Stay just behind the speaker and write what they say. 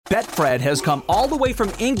Betfred has come all the way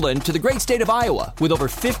from England to the great state of Iowa with over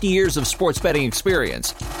 50 years of sports betting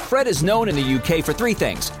experience. Fred is known in the UK for three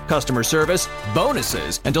things: customer service,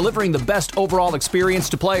 bonuses, and delivering the best overall experience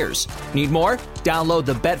to players. Need more? Download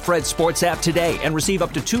the Betfred Sports app today and receive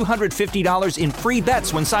up to $250 in free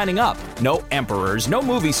bets when signing up. No emperors, no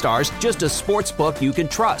movie stars, just a sports book you can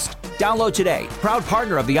trust. Download today. Proud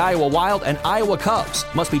partner of the Iowa Wild and Iowa Cubs.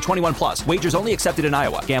 Must be 21 plus. Wagers only accepted in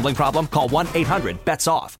Iowa. Gambling problem? Call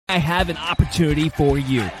 1-800-BETS-OFF. I have an opportunity for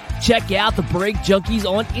you. Check out the Break Junkies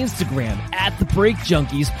on Instagram at the Break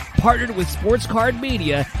Junkies, partnered with Sports Card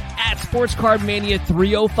Mania at Sports Card Mania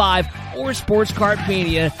 305 or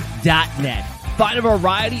sportscardmania.net. Find a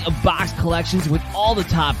variety of box collections with all the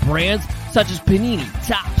top brands such as Panini,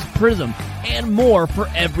 Topps, Prism, and more for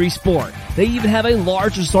every sport. They even have a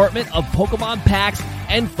large assortment of Pokemon packs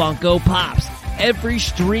and Funko Pops. Every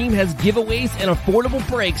stream has giveaways and affordable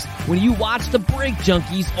breaks when you watch the Break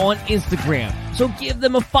Junkies on Instagram. So give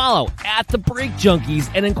them a follow at the Break Junkies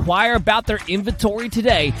and inquire about their inventory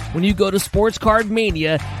today when you go to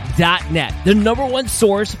sportscardmania.net, the number one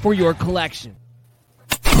source for your collection.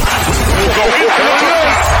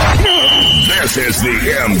 This is the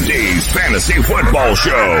MD's Fantasy Football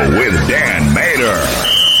Show with Dan Mater,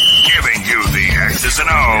 giving you the X's and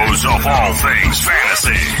O's of all things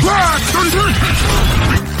fantasy.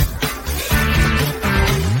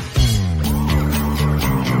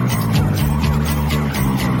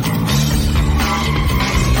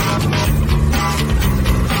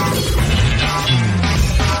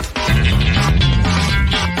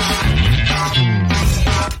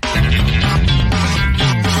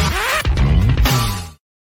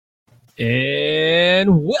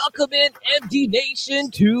 And welcome in, MD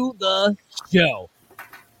Nation, to the show.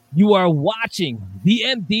 You are watching the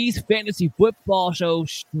MD's Fantasy Football Show,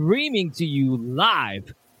 streaming to you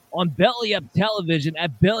live on Belly Up Television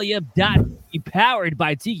at BellyUp.tv, powered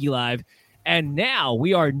by Tiki Live. And now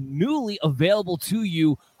we are newly available to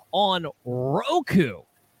you on Roku.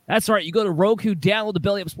 That's right. You go to Roku, download the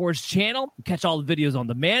Belly Up Sports channel, catch all the videos on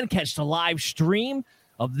demand, catch the live stream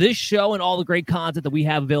of this show and all the great content that we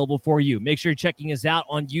have available for you. Make sure you're checking us out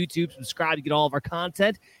on YouTube. Subscribe to get all of our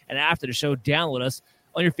content. And after the show, download us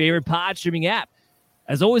on your favorite pod streaming app.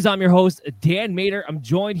 As always, I'm your host, Dan Mater. I'm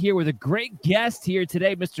joined here with a great guest here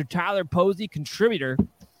today, Mr. Tyler Posey, contributor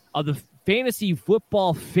of the Fantasy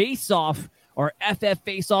Football Face-Off, or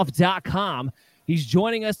fffaceoff.com. He's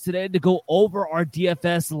joining us today to go over our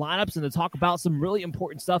DFS lineups and to talk about some really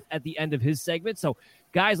important stuff at the end of his segment. So,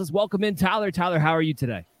 guys, let's welcome in Tyler. Tyler, how are you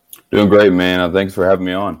today? Doing great, man. Thanks for having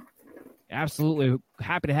me on. Absolutely.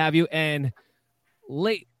 Happy to have you. And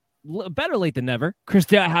better late than never, Chris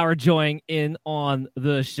Howard joining in on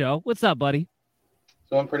the show. What's up, buddy?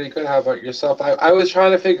 Doing pretty good. How about yourself? I was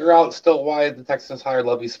trying to figure out still why the Texans hired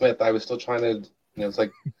Lovie Smith. I was still trying to, it's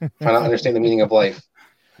like trying to understand the meaning of life.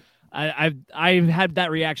 I've had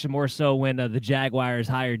that reaction more so when the Jaguars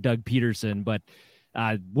hired Doug Peterson, but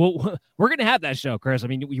we're going to have that show, Chris. I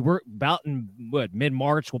mean, we're about in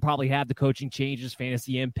mid-March. We'll probably have the coaching changes,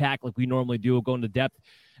 fantasy impact, like we normally do. We'll go into depth.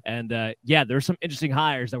 And there's some interesting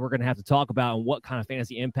hires that we're going to have to talk about and what kind of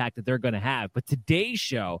fantasy impact that they're going to have. But today's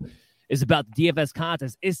show is about the DFS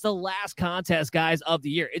contest. It's the last contest, guys, of the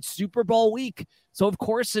year. It's Super Bowl week. So, of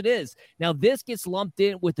course, it is. Now, this gets lumped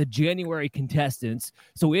in with the January contestants.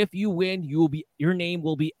 So, if you win, your name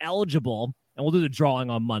will be eligible. And we'll do the drawing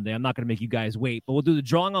on Monday. I'm not going to make you guys wait, but we'll do the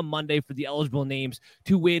drawing on Monday for the eligible names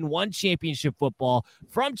to win one championship football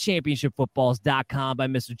from championshipfootballs.com by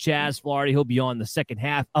Mr. Chaz Flaherty. He'll be on the second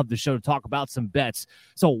half of the show to talk about some bets.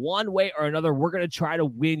 So one way or another, we're going to try to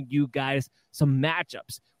win you guys some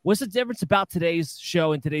matchups. What's the difference about today's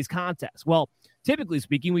show and today's contest? Well, typically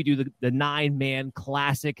speaking, we do the 9-man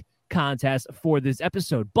classic contest for this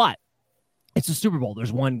episode, but it's a Super Bowl.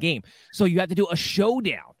 There's one game. So you have to do a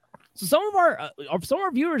showdown. So some of our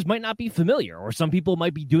viewers might not be familiar, or some people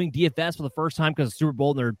might be doing DFS for the first time because of Super Bowl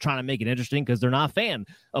and they're trying to make it interesting because they're not a fan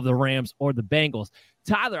of the Rams or the Bengals.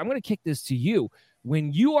 Tyler, I'm going to kick this to you.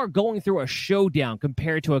 When you are going through a showdown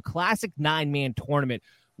compared to a classic 9-man tournament,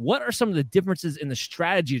 what are some of the differences in the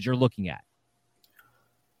strategies you're looking at?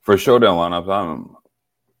 For showdown lineups, I'm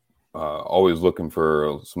always looking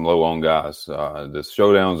for some low-owned guys. The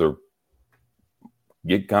showdowns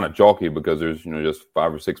get kind of chalky because there's just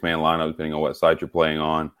 5 or 6 man lineups depending on what site you're playing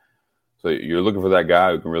on. So you're looking for that guy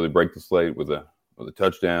who can really break the slate with a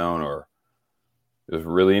touchdown, or just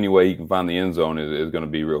really any way you can find the end zone is going to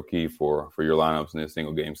be real key for your lineups in a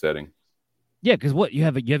single game setting. Yeah, because you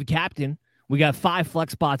have a captain. We got 5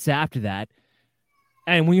 flex spots after that,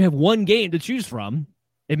 and when you have one game to choose from,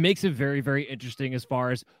 it makes it very, very interesting as far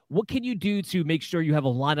as what can you do to make sure you have a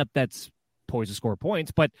lineup that's poised to score points,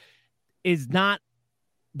 but is a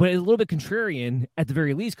little bit contrarian at the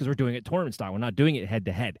very least because we're doing it tournament style. We're not doing it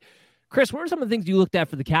head-to-head. Chris, what are some of the things you looked at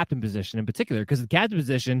for the captain position in particular? Because the captain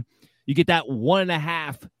position, you get that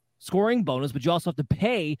 1.5 scoring bonus, but you also have to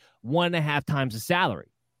pay 1.5 times the salary.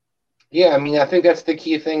 Yeah, I mean, I think that's the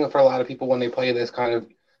key thing for a lot of people when they play this kind of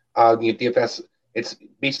DFS. It's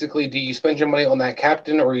basically, do you spend your money on that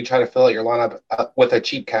captain or you try to fill out your lineup with a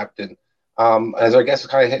cheap captain? As our guest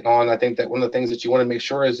is kind of hitting on, I think that one of the things that you want to make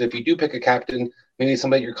sure is if you do pick a captain, maybe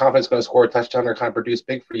somebody you're confident is going to score a touchdown or kind of produce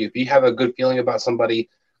big for you. If you have a good feeling about somebody,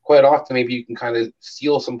 quite often maybe you can kind of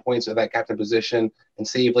steal some points at that captain position and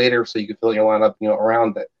save later so you can fill your lineup,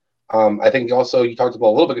 around it. I think also you talked about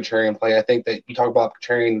a little bit of contrarian play. I think that you talk about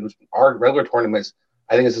contrarian our regular tournaments.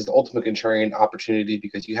 I think this is the ultimate contrarian opportunity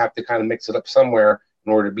because you have to kind of mix it up somewhere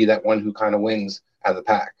in order to be that one who kind of wins out of the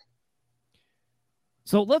pack.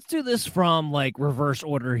 So let's do this from reverse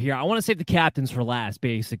order here. I want to save the captains for last,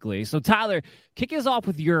 basically. So Tyler, kick us off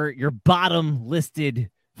with your bottom listed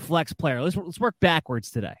flex player. Let's work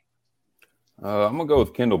backwards today. I'm gonna go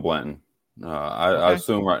with Kendall Blanton. I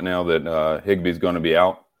assume right now that Higbee's going to be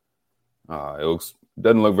out. It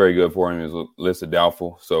doesn't look very good for him. He's listed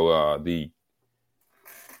doubtful. So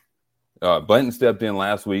Blanton stepped in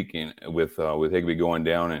last week with Higbee going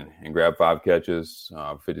down and grabbed 5 catches,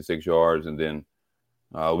 56 yards, and then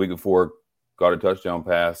a week before got a touchdown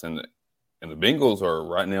pass. And the Bengals are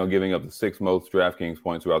right now giving up the 6th most DraftKings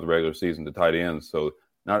points throughout the regular season to tight ends. So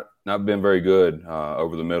not been very good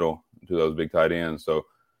over the middle to those big tight ends. So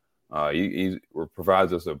he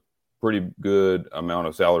provides us a pretty good amount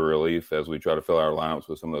of salary relief as we try to fill our lineups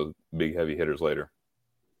with some of those big heavy hitters later.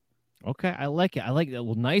 Okay, I like it. I like that.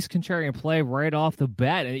 Well, nice contrarian play right off the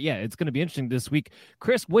bat. And yeah, it's going to be interesting this week.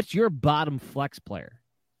 Chris, what's your bottom flex player?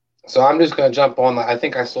 So I'm just going to jump on. I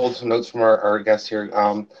think I sold some notes from our guest here.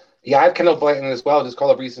 I have Kendall Blanton as well. Just call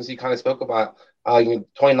up recency kind of spoke about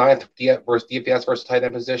 29th versus DFS versus tight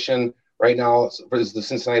end position right now versus the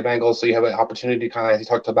Cincinnati Bengals. So you have an opportunity to kind of, he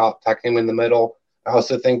talked about attacking him in the middle. I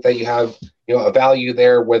also think that you have, a value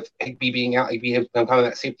there with Higbee being out. Higbee has been kind of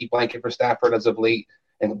that safety blanket for Stafford as of late,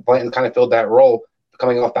 and Blanton kind of filled that role,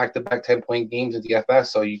 coming off back-to-back 10-point games at DFS.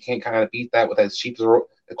 So you can't kind of beat that with as cheap as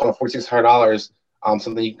 $4,600.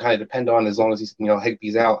 Something you can kind of depend on as long as he's,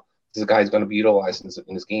 Higbee's out. This guy is going to be utilized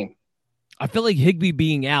in this game. I feel like Higbee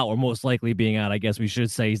being out, or most likely being out, I guess we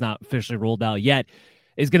should say he's not officially ruled out yet,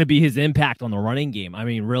 is going to be his impact on the running game. I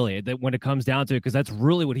mean, really, when it comes down to it, because that's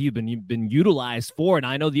really what he's been utilized for. And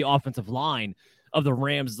I know the offensive line of the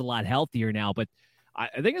Rams is a lot healthier now, but I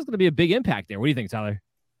think it's going to be a big impact there. What do you think, Tyler?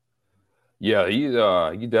 Yeah,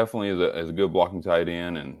 he definitely is a good blocking tight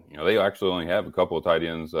end, and they actually only have a couple of tight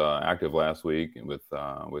ends active last week with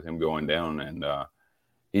him going down, and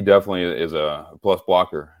he definitely is a plus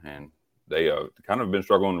blocker. And they kind of been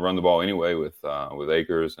struggling to run the ball anyway with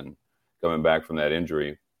Akers and coming back from that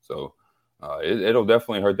injury. So it'll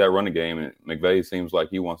definitely hurt that running game. And McVay seems like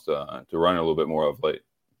he wants to run it a little bit more of late.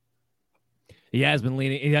 He has been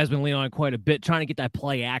leaning on it quite a bit, trying to get that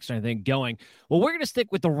play action, I think, going. Well, we're going to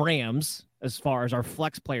stick with the Rams as far as our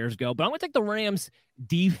flex players go, but I'm going to take the Rams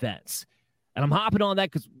defense. And I'm hopping on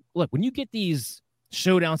that because, look, when you get these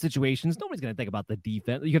showdown situations, nobody's going to think about the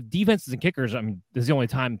defense. You have defenses and kickers. I mean, this is the only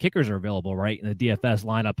time kickers are available, right, in the DFS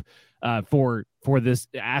lineup for this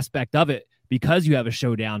aspect of it because you have a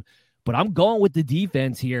showdown. But I'm going with the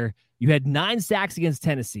defense here. You had 9 sacks against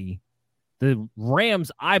Tennessee. The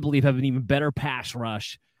Rams, I believe, have an even better pass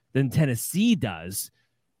rush than Tennessee does.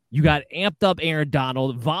 You got amped up Aaron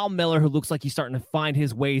Donald, Von Miller, who looks like he's starting to find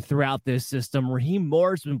his way throughout this system. Raheem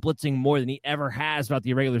Moore's been blitzing more than he ever has throughout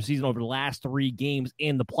the regular season over the last 3 games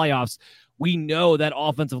in the playoffs. We know that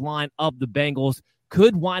offensive line of the Bengals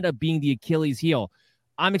could wind up being the Achilles heel.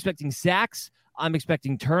 I'm expecting sacks. I'm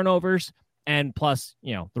expecting turnovers. And plus,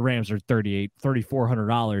 the Rams are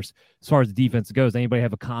 $3,400 as far as the defense goes. Anybody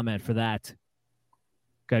have a comment for that?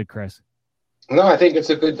 Go ahead, Chris. No, I think it's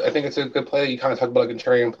a good play. You kind of talk about a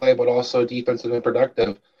contrarian play, but also defensive and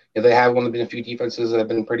productive. They have one of the few defenses that have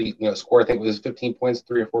been pretty, scored. I think it was 15 points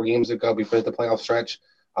 3 or 4 games ago before the playoff stretch.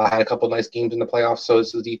 Had a couple of nice games in the playoffs. So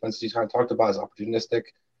this is the defense you kind of talked about is opportunistic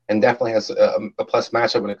and definitely has a plus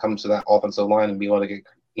matchup when it comes to that offensive line and being able to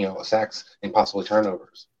get, sacks and possibly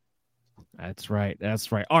turnovers. That's right.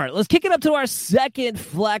 All right, let's kick it up to our second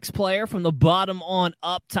flex player from the bottom on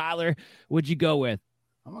up. Tyler, what'd you go with?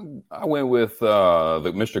 I went with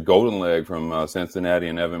the Mr. Golden Leg from Cincinnati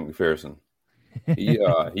and Evan McPherson.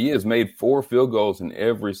 He has made 4 field goals in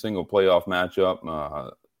every single playoff matchup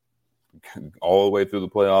all the way through the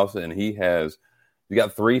playoffs, and he has he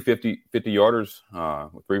got 50-yarders,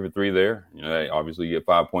 3 for 3 there. Obviously you get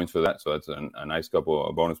 5 points for that, so that's a nice couple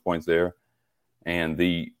of bonus points there. And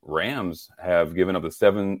the Rams have given up the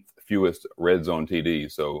 7th fewest red zone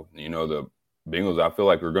TDs. So, the Bengals, I feel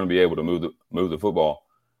like are going to be able to move the football.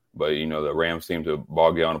 But, the Rams seem to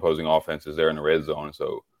bog down opposing offenses there in the red zone.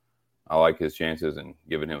 So I like his chances and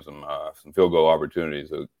giving him some field goal opportunities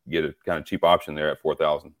to get a kind of cheap option there at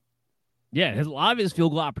 4,000. Yeah, a lot of his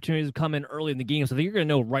field goal opportunities come in early in the game, so I think you're going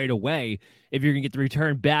to know right away if you're going to get the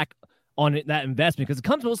return back on that investment, because it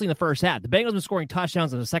comes mostly in the first half. The Bengals have been scoring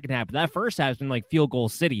touchdowns in the second half, but that first half has been like field goal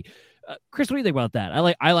city. Chris, what do you think about that?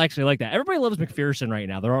 I actually like that. Everybody loves McPherson right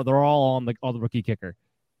now. They're all on the rookie kicker.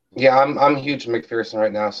 Yeah, I'm huge McPherson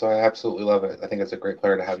right now, so I absolutely love it. I think it's a great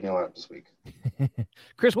player to have in your lineup this week.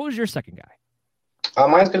 Chris, what was your second guy?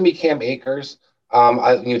 Mine's going to be Cam Akers.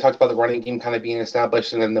 You talked about the running game kind of being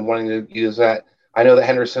established and then wanting to use that. I know that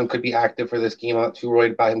Henderson could be active for this game. I'm not too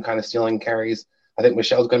worried about him kind of stealing carries. I think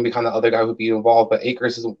Michelle's going to be kind of the other guy who'd be involved, but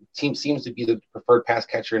Akers' team seems to be the preferred pass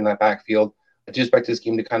catcher in that backfield. I do expect this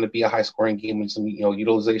game to kind of be a high-scoring game with some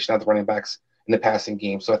utilization of the running backs in the passing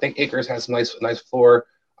game. So I think Akers has some nice floor,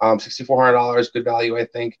 $6,400, good value. I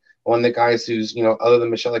think one of the guys who's other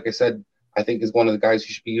than Michelle, like I said, I think is one of the guys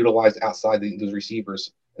who should be utilized outside those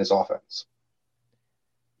receivers in this offense.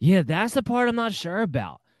 Yeah, that's the part I'm not sure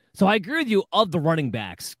about. So I agree with you. Of the running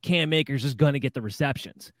backs, Cam Akers is going to get the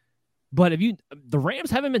receptions. But the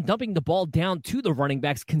Rams haven't been dumping the ball down to the running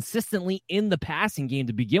backs consistently in the passing game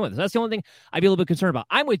to begin with. So that's the only thing I'd be a little bit concerned about.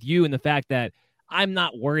 I'm with you in the fact that I'm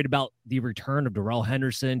not worried about the return of Darrell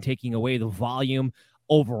Henderson taking away the volume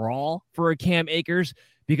overall for a Cam Akers,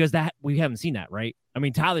 because that we haven't seen that, right? I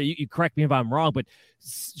mean, Tyler, you correct me if I'm wrong, but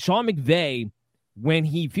Sean McVay, when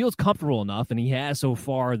he feels comfortable enough, and he has so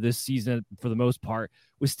far this season for the most part,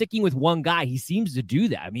 was sticking with one guy. He seems to do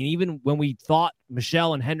that. I mean, even when we thought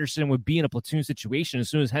Michelle and Henderson would be in a platoon situation, as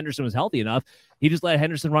soon as Henderson was healthy enough, he just let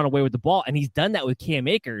Henderson run away with the ball, and he's done that with Cam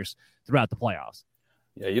Akers throughout the playoffs.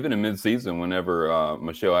 Yeah, even in midseason, whenever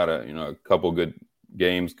Michelle had a couple good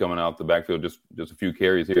games coming out the backfield, just a few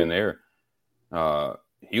carries here and there,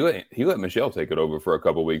 he let Michelle take it over for a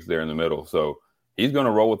couple weeks there in the middle. So he's going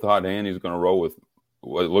to roll with the hot hand. He's going to roll with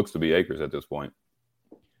what looks to be Akers at this point.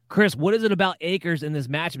 Chris, what is it about Akers in this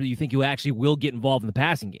matchup that you think you actually will get involved in the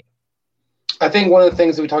passing game? I think one of the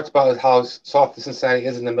things that we talked about is how soft the Cincinnati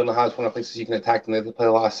is in the middle, how it's one of the places you can attack them. They play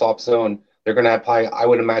a lot of soft zone. They're going to probably, I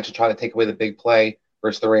would imagine, try to take away the big play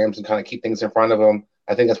versus the Rams and kind of keep things in front of them.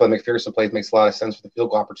 I think that's why McPherson plays makes a lot of sense for the field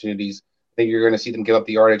goal opportunities. I think you're going to see them give up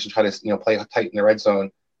the yardage and try to play tight in the red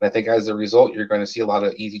zone. And I think as a result, you're going to see a lot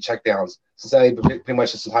of easy checkdowns. Cincinnati pretty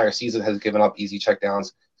much this entire season has given up easy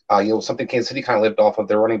checkdowns. Something Kansas City kind of lived off of.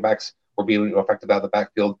 Their running backs were being affected out of the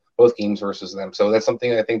backfield both games versus them. So that's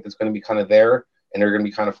something I think that's going to be kind of there, and they're going to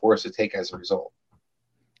be kind of forced to take as a result.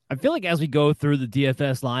 I feel like as we go through the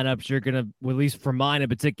DFS lineups, you're going to, well, at least for mine in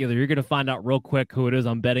particular, you're going to find out real quick who it is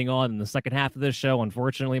I'm betting on in the second half of this show.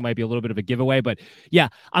 Unfortunately, it might be a little bit of a giveaway, but yeah,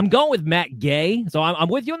 I'm going with Matt Gay. So I'm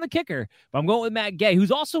with you on the kicker, but I'm going with Matt Gay,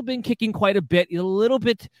 who's also been kicking quite a bit, a little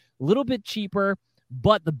bit cheaper.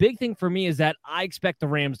 But the big thing for me is that I expect the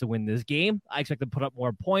Rams to win this game. I expect them to put up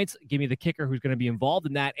more points. Give me the kicker who's going to be involved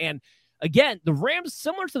in that. And again, the Rams,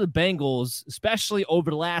 similar to the Bengals, especially over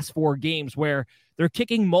the last 4 games where they're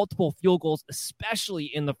kicking multiple field goals, especially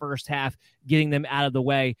in the first half, getting them out of the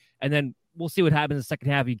way. And then we'll see what happens in the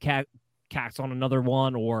second half. You cacks on another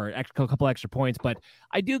one or a couple extra points. But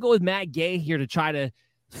I do go with Matt Gay here to try to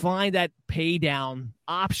find that pay down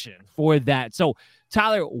option for that. So,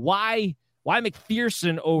 Tyler, why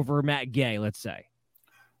McPherson over Matt Gay, let's say?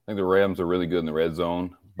 I think the Rams are really good in the red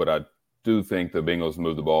zone, but I do think the Bengals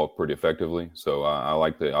move the ball pretty effectively. So I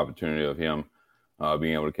like the opportunity of him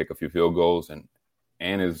being able to kick a few field goals,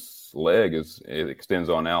 and his leg it extends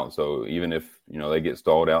on out. So even if they get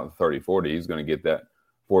stalled out in 30-40, he's going to get that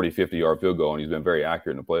 40, 50-yard field goal, and he's been very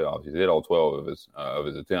accurate in the playoffs. He's hit all 12 of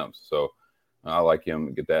his attempts. So I like him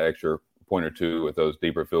to get that extra point or two with those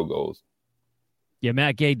deeper field goals. Yeah,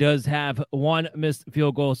 Matt Gay does have 1 missed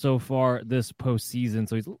field goal so far this postseason,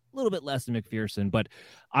 so he's a little bit less than McPherson. But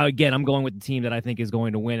again, I'm going with the team that I think is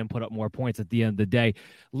going to win and put up more points at the end of the day.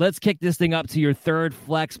 Let's kick this thing up to your third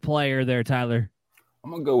flex player there, Tyler.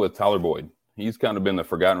 I'm going to go with Tyler Boyd. He's kind of been the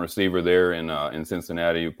forgotten receiver there in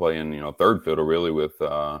Cincinnati, playing third fiddle really with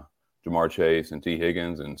Jamar Chase and T.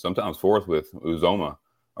 Higgins, and sometimes fourth with Uzomah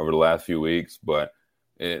over the last few weeks. But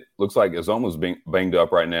it looks like Uzoma's banged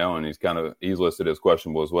up right now, and he's listed as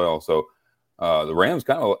questionable as well. So the Rams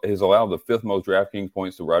kind of has allowed the 5th most DraftKings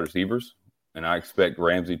points to wide receivers, and I expect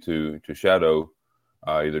Ramsey to shadow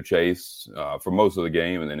either Chase for most of the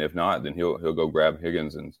game, and then if not, then he'll go grab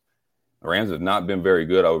Higgins. And the Rams have not been very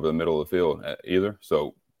good over the middle of the field either.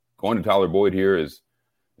 So going to Tyler Boyd here is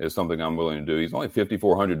something I'm willing to do. He's only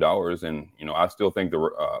 $5,400, and I still think the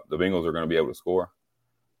Bengals are going to be able to score.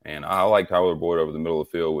 And I like Tyler Boyd over the middle of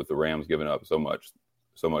the field with the Rams giving up so much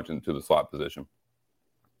into the slot position.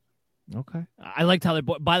 Okay. I like Tyler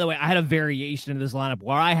Boyd. By the way, I had a variation in this lineup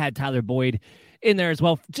where I had Tyler Boyd in there as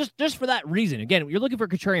well, just for that reason. Again, you're looking for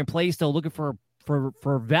contrarian play, still looking for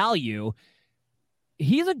value.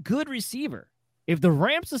 He's a good receiver. If the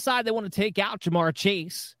Rams decide they want to take out Jamar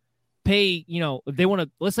Chase, if they want to,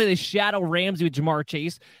 let's say they shadow Ramsey with Jamar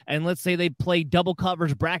Chase, and let's say they play double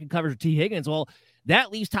coverage, bracket coverage with T. Higgins, well,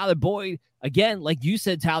 that leaves Tyler Boyd, again, like you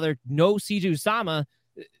said, Tyler, no CJ Uzomah.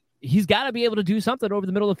 He's got to be able to do something over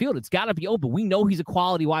the middle of the field. It's got to be open. We know he's a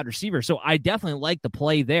quality wide receiver, so I definitely like the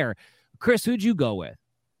play there. Chris, who'd you go with?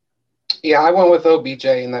 Yeah, I went with OBJ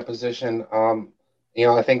in that position.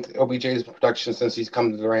 I think OBJ's production since he's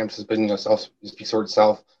come to the Rams has been, speaks for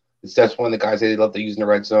itself. It's just one of the guys they love to use in the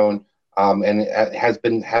red zone, and it has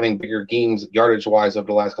been having bigger games yardage-wise over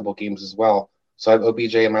the last couple of games as well. So I have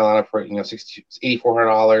OBJ in my lineup for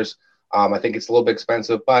 $8,400. I think it's a little bit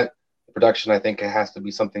expensive, but the production, I think it has to be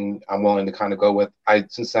something I'm willing to kind of go with.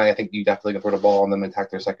 Cincinnati, I think you definitely can throw the ball on them and attack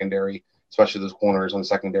their secondary, especially those corners on the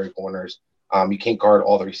secondary corners. You can't guard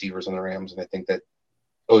all the receivers on the Rams, and I think that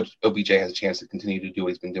OBJ has a chance to continue to do what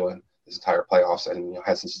he's been doing this entire playoffs, and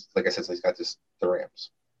has since, like I said, since he's got the Rams.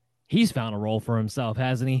 He's found a role for himself,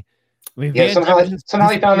 hasn't he? Somehow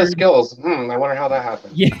he found his skills. I wonder how that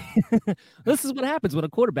happened. Yeah, this is what happens when a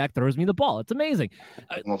quarterback throws me the ball. It's amazing.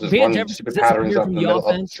 Just run stupid patterns up in the middle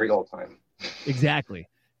of the street all the time. Exactly.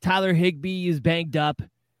 Tyler Higbee is banged up.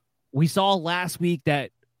 We saw last week that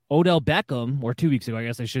Odell Beckham, or 2 weeks ago, I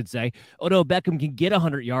guess I should say, Odell Beckham can get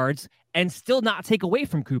 100 yards and still not take away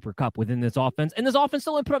from Cooper Kupp within this offense. And this offense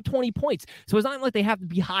still only put up 20 points. So it's not like they have to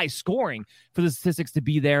be high scoring for the statistics to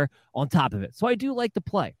be there on top of it. So I do like the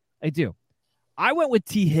play. I do. I went with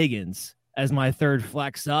T. Higgins as my third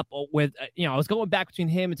flex up with, I was going back between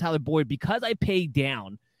him and Tyler Boyd because I paid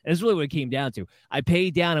down. And it's really what it came down to. I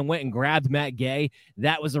paid down and went and grabbed Matt Gay.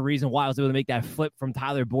 That was the reason why I was able to make that flip from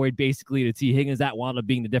Tyler Boyd basically to T. Higgins. That wound up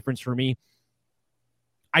being the difference for me.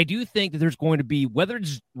 I do think that there's going to be, whether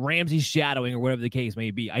it's Ramsey's shadowing or whatever the case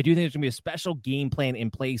may be, I do think there's going to be a special game plan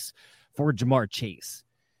in place for Jamar Chase.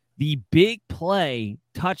 The big play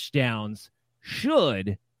touchdowns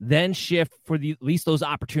should then shift for at least those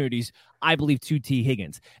opportunities, I believe, to T.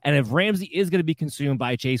 Higgins. And if Ramsey is going to be consumed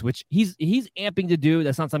by Chase, which he's amping to do,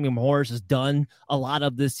 that's not something Morris has done a lot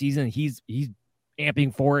of this season. He's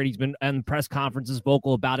amping for it. He's been in press conferences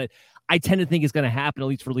vocal about it. I tend to think it's going to happen, at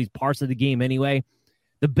least parts of the game anyway.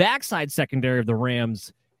 The backside secondary of the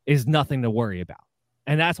Rams is nothing to worry about.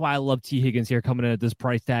 And that's why I love T. Higgins here coming in at this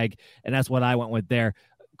price tag. And that's what I went with there.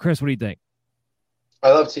 Chris, what do you think? I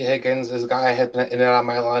love T. Higgins. This guy I had in and out of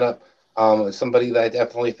my lineup. Somebody that I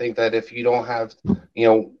definitely think that if you don't have,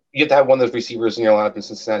 you have to have one of those receivers in your lineup in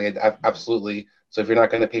Cincinnati. Absolutely. So if you're not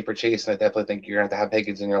going to pay for Chase, I definitely think you're going to have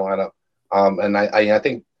Higgins in your lineup. And I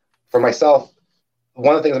think for myself,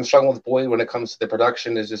 one of the things I'm struggling with Boyd when it comes to the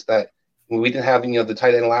production is just that we didn't have, the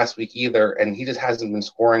tight end last week either. And he just hasn't been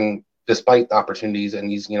scoring despite the opportunities. And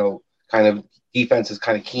he's, kind of defense is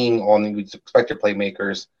kind of keen on the expected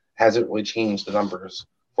playmakers. Hasn't really changed the numbers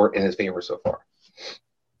in his favor so far.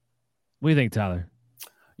 What do you think, Tyler?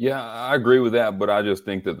 Yeah, I agree with that, but I just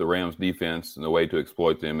think that the Rams defense and the way to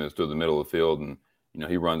exploit them is to the middle of the field. And,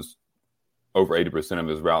 he runs over 80% of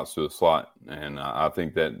his routes to the slot. And I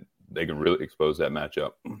think that they can really expose that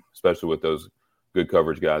matchup, especially with those good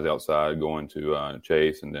coverage guys outside going to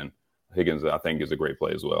Chase. And then Higgins, I think, is a great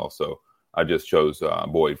play as well. So I just chose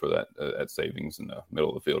Boyd for that savings in the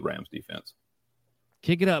middle of the field Rams defense.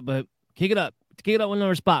 Kick it up, but kick it up. Kick it up one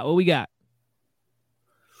another spot. What we got?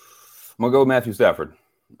 I'm going to go with Matthew Stafford.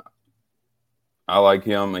 I like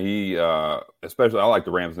him. He, especially, I like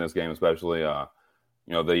the Rams in this game, especially. The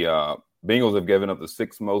Bengals have given up the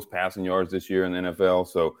sixth most passing yards this year in the NFL.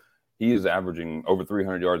 So he is averaging over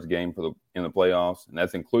 300 yards a game in the playoffs. And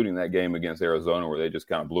that's including that game against Arizona where they just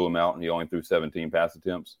kind of blew him out and he only threw 17 pass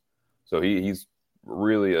attempts. So he's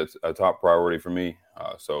really a top priority for me.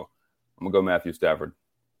 So I'm going to go Matthew Stafford.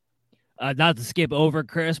 Not to skip over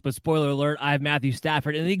Chris, but spoiler alert, I have Matthew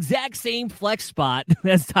Stafford in the exact same flex spot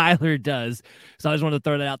as Tyler does. So I just wanted to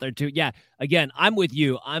throw that out there too. Yeah, again, I'm with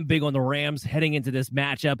you. I'm big on the Rams heading into this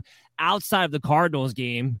matchup. Outside of the Cardinals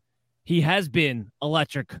game, he has been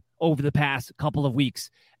electric over the past couple of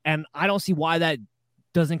weeks. And I don't see why that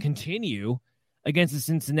doesn't continue against the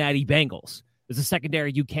Cincinnati Bengals. there's a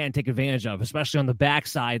secondary you can take advantage of, especially on the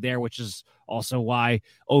backside there, which is also why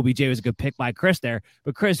OBJ was a good pick by Chris there.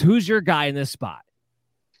 But Chris, who's your guy in this spot?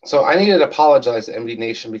 So I needed to apologize to MD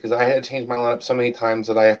Nation because I had to change my lineup so many times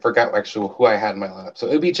that I forgot actually who I had in my lineup. So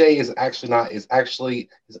OBJ is actually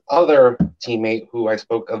his other teammate who I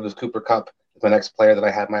spoke of as Cooper Kupp, my next player that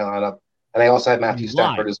I had in my lineup. And I also had Matthew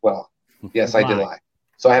Stafford as well. Yes, I did lie.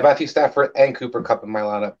 So I have Matthew Stafford and Cooper Kupp in my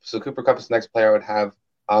lineup. So Cooper Kupp is the next player I would have.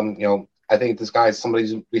 I think this guy is somebody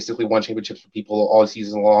who's basically won championships for people all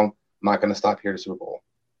season long. I'm not going to stop here to Super Bowl.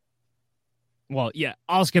 Well, yeah,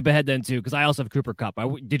 I'll skip ahead then, too, because I also have Cooper Kupp.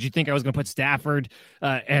 Did you think I was going to put Stafford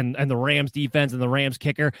and the Rams defense and the Rams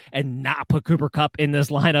kicker and not put Cooper Kupp in this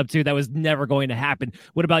lineup, too? That was never going to happen.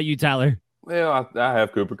 What about you, Tyler? Well, I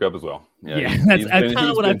have Cooper Kupp as well. Yeah, that's kind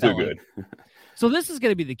of what I felt too good. So this is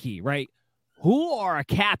going to be the key, right? Who are our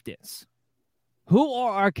captains? Who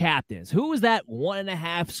are our captains? Who is that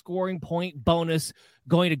 1.5 scoring point bonus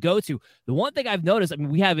going to go to? The one thing I've noticed, I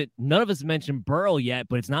mean, none of us mentioned Burrow yet,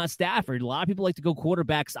 but it's not Stafford. A lot of people like to go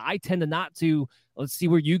quarterbacks. I tend to not to. Let's see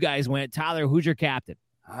where you guys went. Tyler, who's your captain?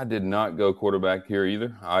 I did not go quarterback here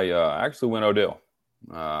either. I actually went Odell.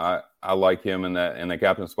 I like him in the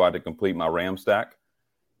captain spot to complete my Ram stack.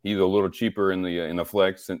 He's a little cheaper in the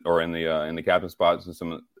flex or in the captain spots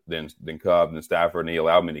than Cobb and Stafford, and he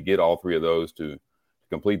allowed me to get all three of those to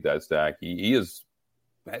complete that stack. He has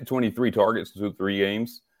had 23 targets through 3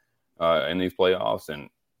 games in these playoffs, and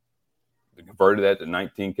converted that to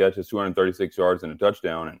 19 catches, 236 yards, and a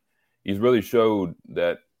touchdown. And he's really showed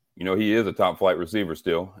that he is a top flight receiver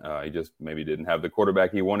still. He just maybe didn't have the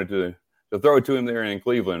quarterback he wanted to throw it to him there in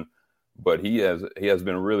Cleveland, but he has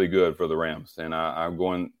been really good for the Rams, and I'm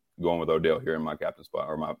going with Odell here in my captain spot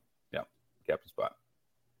captain spot.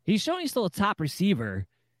 He's showing he's still a top receiver.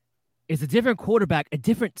 It's a different quarterback, a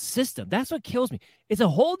different system. That's what kills me. It's a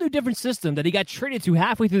whole new different system that he got traded to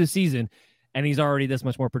halfway through the season, and he's already this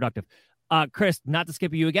much more productive. Chris, not to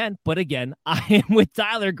skip you again, but again, I am with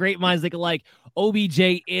Tyler. Great minds think alike.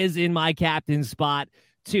 OBJ is in my captain spot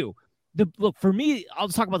too. Look, for me, I'll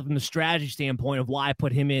just talk about it from the strategy standpoint of why I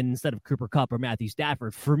put him in instead of Cooper Kupp or Matthew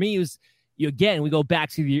Stafford. For me, it was, again, we go back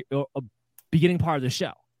to the beginning part of the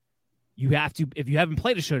show. You have to, if you haven't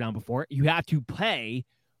played a showdown before, you have to pay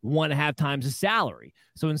 1.5 times the salary.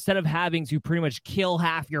 So instead of having to pretty much kill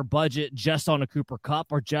half your budget just on a Cooper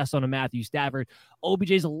Kupp or just on a Matthew Stafford,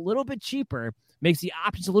 OBJ is a little bit cheaper, makes the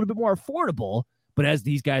options a little bit more affordable, but as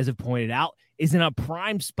these guys have pointed out, is in a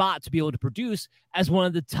prime spot to be able to produce as one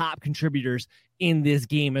of the top contributors in this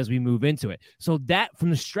game as we move into it. So that,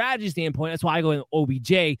 from the strategy standpoint, that's why I go in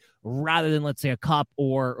OBJ rather than, let's say, a Kupp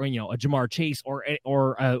or a Jamar Chase or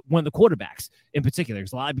one of the quarterbacks in particular.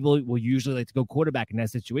 Because a lot of people will usually like to go quarterback in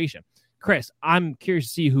that situation. Chris, I'm curious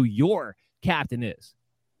to see who your captain is.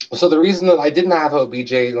 So the reason that I did not have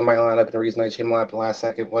OBJ in my lineup, and the reason I changed my lineup in the last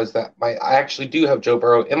second, was that I actually do have Joe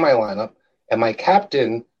Burrow in my lineup, and my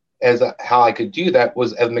captain, as how I could do that,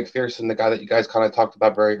 was Evan McPherson, the guy that you guys kind of talked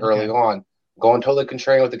about very early on. Going totally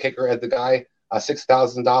contrarian with the kicker as the guy,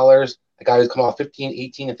 $6,000, a guy who's come off 15,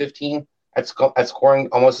 18, and 15 at scoring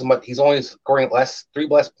almost as much. He's only scoring 3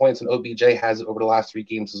 less points than OBJ has over the last 3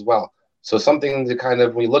 games as well. So something to kind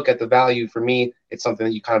of, when you look at the value, for me, it's something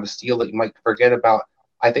that you kind of steal that you might forget about.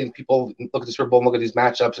 I think people look at the Super Bowl and look at these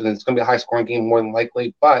matchups, and it's going to be a high-scoring game more than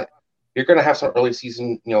likely, but you're going to have some early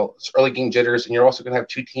season, early game jitters, and you're also going to have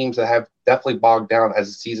 2 teams that have definitely bogged down as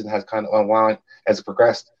the season has kind of unwound, as it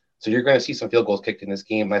progressed. So you're going to see some field goals kicked in this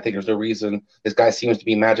game, and I think there's no reason. This guy seems to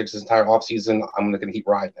be magic this entire offseason. I'm going to keep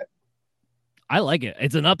riding it. I like it.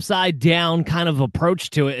 It's an upside down kind of approach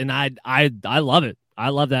to it, and I love it. I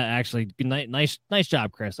love that, actually. Nice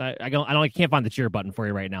job, Chris. I can't find the cheer button for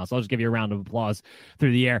you right now, so I'll just give you a round of applause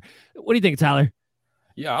through the air. What do you think, Tyler?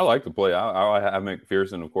 Yeah, I like the play. I have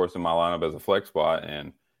McPherson, of course, in my lineup as a flex spot,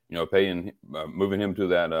 and moving him to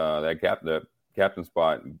that captain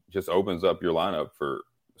spot just opens up your lineup for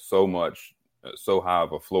so much, so high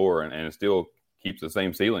of a floor, and it still keeps the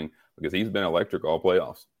same ceiling because he's been electric all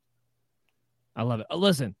playoffs. I love it.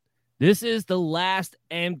 Listen, this is the last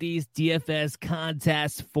MD's DFS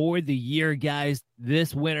contest for the year, guys.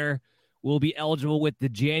 This winner will be eligible with the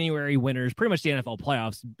January winners, pretty much the NFL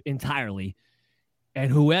playoffs entirely. And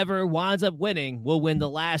whoever winds up winning will win the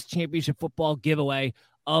last championship football giveaway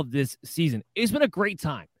of this season. It's been a great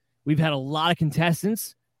time. We've had a lot of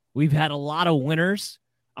contestants. We've had a lot of winners.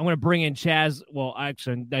 I'm going to bring in Chaz. Well,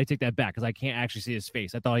 actually, I take that back because I can't actually see his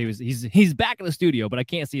face. I thought he's back in the studio, but I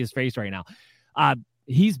can't see his face right now.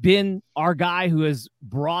 He's been our guy who has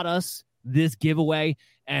brought us this giveaway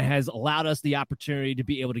and has allowed us the opportunity to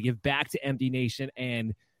be able to give back to MD Nation.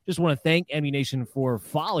 And just want to thank MD Nation for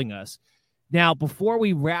following us. Now, before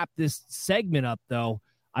we wrap this segment up, though,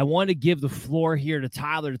 I want to give the floor here to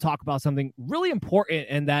Tyler to talk about something really important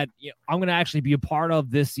and that I'm going to actually be a part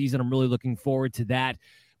of this season. I'm really looking forward to that.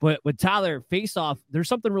 But with Tyler, Face Off, there's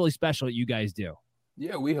something really special that you guys do.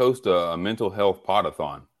 Yeah, we host a mental health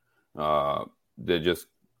pod-a-thon that just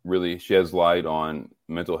really sheds light on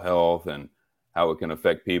mental health and how it can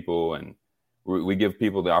affect people. And we give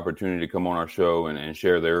people the opportunity to come on our show and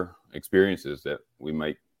share their experiences that we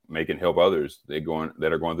make and help others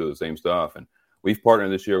that are going through the same stuff. And we've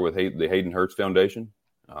partnered this year with the Hayden Hurst Foundation,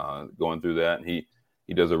 going through that. And he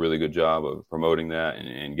does a really good job of promoting that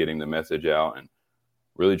and getting the message out and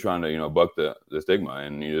really trying to, buck the stigma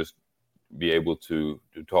and you just be able to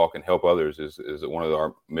talk and help others is one of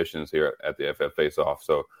our missions here at the FF Face Off.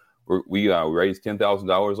 So we raised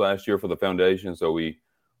 $10,000 last year for the foundation. So we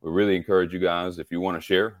really encourage you guys, if you want to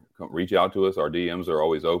share, reach out to us. Our DMs are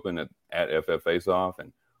always open at FF Face Off,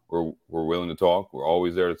 and we're willing to talk. We're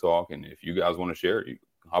always there to talk. And if you guys want to share, you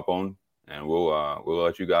hop on and we'll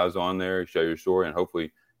let you guys on there, share your story, and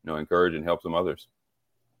hopefully, encourage and help some others.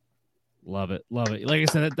 Love it. Love it. Like I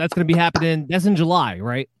said, that's going to be happening. That's in July,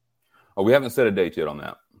 right? Oh, we haven't set a date yet on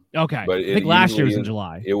that. Okay. But I think last year was in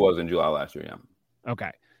July. It was in July last year, yeah.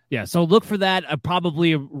 Okay. Yeah, so look for that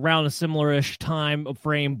probably around a similar-ish time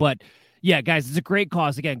frame. But, yeah, guys, it's a great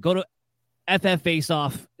cause. Again, go to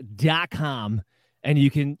fffaceoff.com, and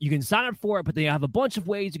you can sign up for it, but they have a bunch of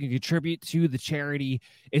ways you can contribute to the charity.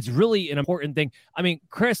 It's really an important thing. I mean,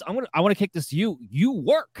 Chris, I want to kick this to you. You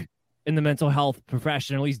work in the mental health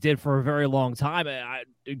profession, at least did for a very long time. I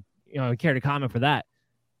care to comment for that.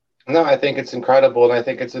 No, I think it's incredible, and I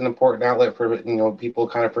think it's an important outlet for people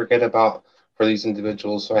kind of forget about for these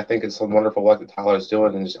individuals. So I think it's some wonderful work that Tyler is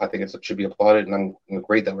doing, and I think it should be applauded. And I'm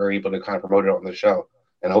great that we're able to kind of promote it on the show,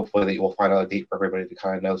 and hopefully that you will find out a date for everybody to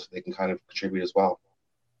kind of know so they can kind of contribute as well.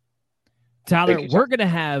 Tyler, we're going to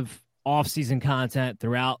have off-season content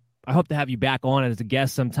throughout. I hope to have you back on as a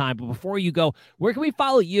guest sometime. But before you go, where can we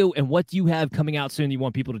follow you, and what do you have coming out soon you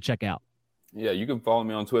want people to check out? Yeah, you can follow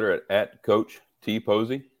me on Twitter at Coach T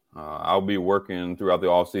Posey. I'll be working throughout the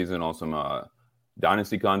off-season on some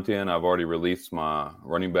Dynasty content. I've already released my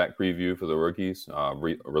running back preview for the rookies,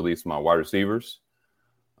 released my wide receivers.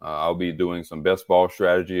 I'll be doing some best ball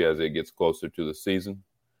strategy as it gets closer to the season.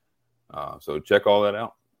 So check all that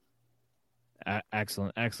out.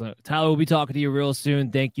 Excellent. Tyler, we'll be talking to you real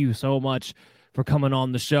soon. Thank you so much for coming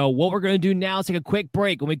on the show. What we're going to do now is take a quick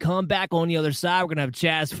break. When we come back on the other side, we're going to have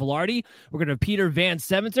Chaz Filardi. We're going to have Peter Van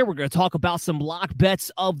Seventer. We're going to talk about some lock bets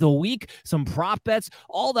of the week, some prop bets,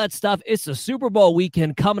 all that stuff. It's a Super Bowl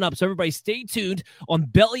weekend coming up, so everybody stay tuned on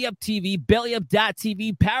Belly Up TV,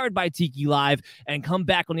 BellyUp.tv, powered by Tiki Live, and come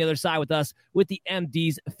back on the other side with us with the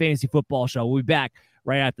MD's Fantasy Football Show. We'll be back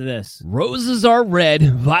right after this. Roses are red,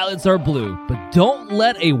 violets are blue, but don't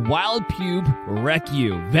let a wild pube wreck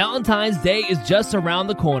you. Valentine's Day is just around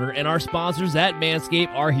the corner, and our sponsors at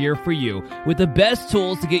Manscaped are here for you with the best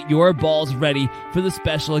tools to get your balls ready for the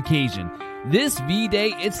special occasion. This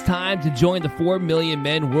V-Day, it's time to join the 4 million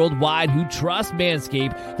men worldwide who trust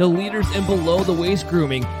Manscaped, the leaders in below-the-waist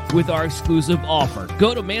grooming, with our exclusive offer.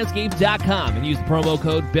 Go to manscaped.com and use the promo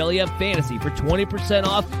code BellyUpFantasy for 20%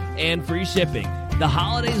 off and free shipping. The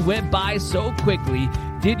holidays went by so quickly.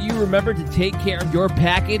 Did you remember to take care of your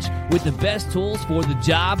package with the best tools for the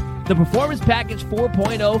job? The Performance Package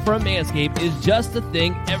 4.0 from Manscaped is just the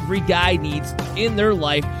thing every guy needs in their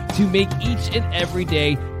life to make each and every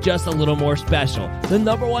day just a little more special. The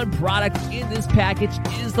number one product in this package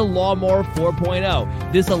is the Lawnmower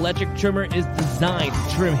 4.0. This electric trimmer is designed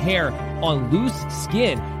to trim hair on loose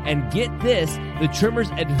skin. And get this, the trimmer's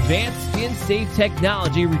advanced skin-safe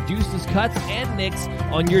technology reduces cuts and nicks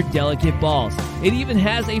on your delicate balls. It even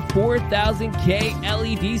has a 4000K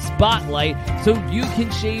LED spotlight so you can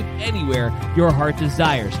shave anywhere your heart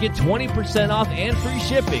desires. Get 20% off and free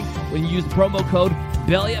shipping when you use the promo code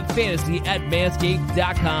BellyUpFantasy at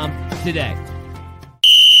Manscaped.com today.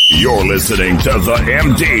 You're listening to the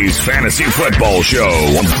MD's Fantasy Football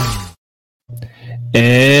Show.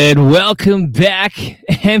 And welcome back,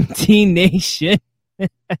 MT Nation.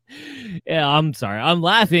 Yeah, I'm sorry. I'm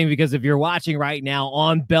laughing because if you're watching right now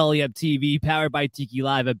on Belly Up TV, powered by Tiki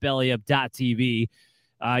Live at BellyUp.tv,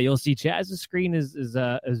 you'll see Chaz's screen is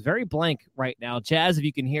very blank right now. Chaz, if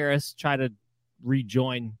you can hear us, try to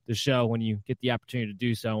rejoin the show when you get the opportunity to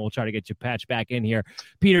do so, and we'll try to get you patched back in here.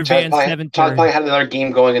 Peter Van Seventer. Todd probably had another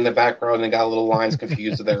game going in the background and got a little lines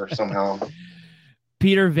confused there somehow.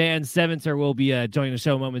 Peter Van Seventer will be joining the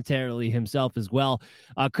show momentarily himself as well.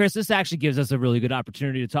 Chris, this actually gives us a really good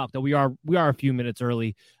opportunity to talk, though we are a few minutes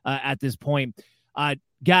early at this point.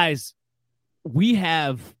 Guys, we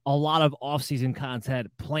have a lot of off-season content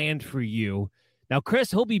planned for you. Now,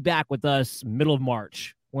 Chris, he'll be back with us middle of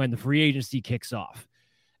March when the free agency kicks off.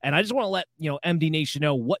 And I just want to let MD Nation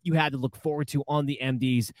know what you had to look forward to on the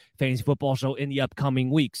MD's Fantasy Football Show in the upcoming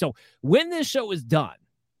week. So when this show is done,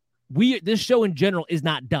 this show in general is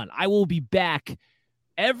not done. I will be back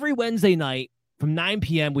every Wednesday night from 9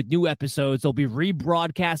 p.m. with new episodes. They'll be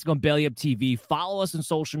rebroadcasting on Belly Up TV. Follow us on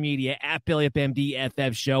social media at Belly Up MD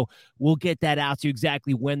FF Show. We'll get that out to you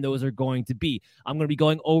exactly when those are going to be. I'm going to be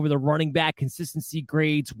going over the running back consistency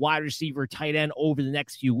grades, wide receiver, tight end over the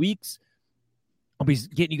next few weeks. I'll be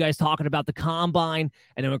getting you guys talking about the combine.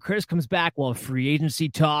 And then when Chris comes back, we'll have free agency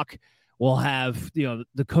talk. We'll have, the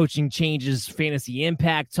coaching changes, fantasy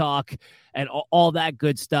impact talk, and all that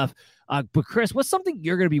good stuff. But Chris, what's something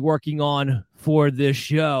you're going to be working on for this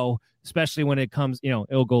show, especially when it comes,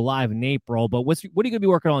 it'll go live in April, but what are you going to be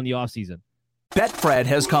working on in the offseason? Betfred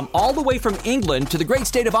has come all the way from England to the great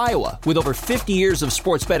state of Iowa with over 50 years of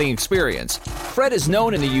sports betting experience. Fred is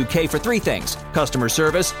known in the UK for three things: customer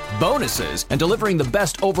service, bonuses, and delivering the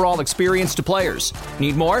best overall experience to players.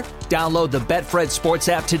 Need more? Download the Betfred Sports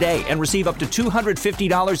app today and receive up to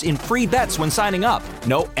 $250 in free bets when signing up.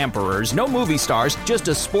 No emperors, no movie stars, just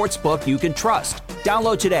a sports book you can trust.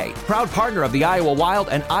 Download today. Proud partner of the Iowa Wild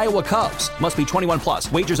and Iowa Cubs. Must be 21 plus.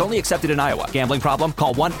 Wagers only accepted in Iowa. Gambling problem?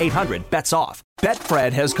 Call 1-800-BETS-OFF.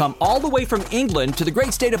 Betfred has come all the way from England to the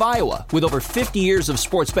great state of Iowa with over 50 years of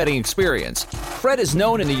sports betting experience. Fred is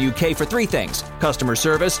known in the UK for three things: customer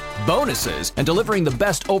service, bonuses, and delivering the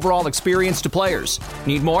best overall experience to players.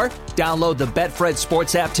 Need more? Download the Betfred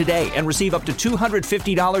Sports app today and receive up to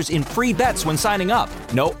 $250 in free bets when signing up.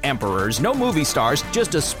 No emperors, no movie stars,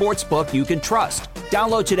 just a sports book you can trust.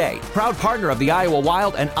 Download today. Proud partner of the Iowa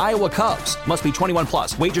Wild and Iowa Cubs. Must be 21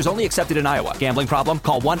 plus. Wagers only accepted in Iowa. Gambling problem?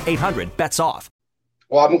 Call 1-800-BETS-OFF.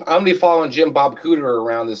 Well, I'm going to be following Jim Bob Cooter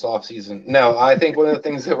around this offseason. No, I think one of the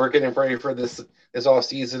things that we're getting ready for this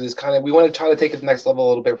offseason is we want to try to take it to the next level a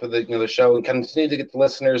little bit for the show and continue to get the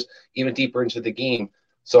listeners even deeper into the game.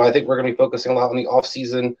 So I think we're going to be focusing a lot on the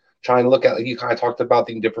offseason, trying to look at, like you kind of talked about,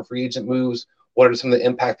 the different free agent moves. What are some of the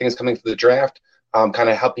impact things coming to the draft? Kind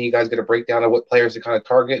of helping you guys get a breakdown of what players to kind of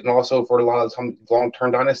target, and also for a lot of some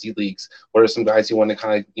long-term dynasty leagues, what are some guys you want to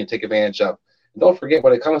kind of take advantage of. And don't forget,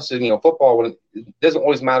 when it comes to football, when it doesn't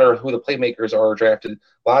always matter who the playmakers are drafted.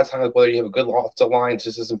 A lot of times, whether you have a good offensive line, it's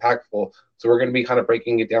just as impactful. So we're going to be kind of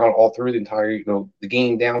breaking it down all through the entire the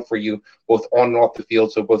game down for you, both on and off the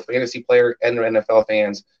field, so both fantasy player and the NFL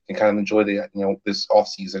fans can kind of enjoy the this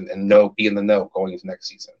offseason and be in the know going into next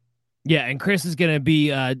season. Yeah, and Chris is going to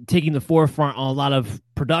be taking the forefront on a lot of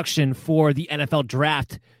production for the NFL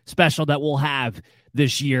draft special that we'll have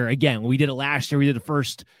this year. Again, we did it last year. We did the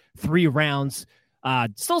first 3 rounds.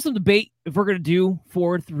 Still some debate if we're going to do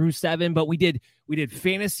 4 through 7, but we did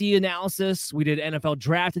fantasy analysis. We did NFL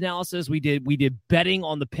draft analysis. We did betting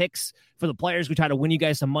on the picks for the players. We tried to win you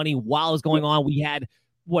guys some money while it was going on. We had,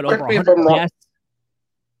 over 100 guests.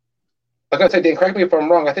 I gotta say, Dan, correct me if I'm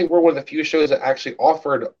wrong. I think we're one of the few shows that actually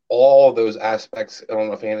offered all those aspects on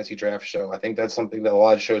a fantasy draft show. I think that's something that a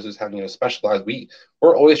lot of shows is having specialized.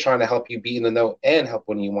 We're always trying to help you be in the know and help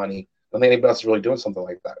win you money. I don't think anybody else is really doing something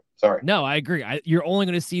like that. Sorry. No, I agree. You're only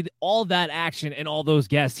going to see all that action and all those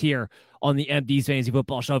guests here on the MD's Fantasy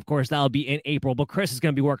Football Show. Of course, that'll be in April, but Chris is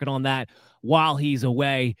going to be working on that while he's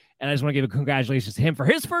away. And I just want to give a congratulations to him for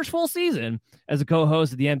his first full season as a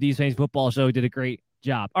co-host of the MD's Fantasy Football Show. He did a great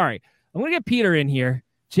job. All right. I'm going to get Peter in here.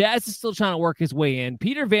 Chaz is still trying to work his way in.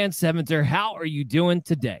 Peter Van Seventer, how are you doing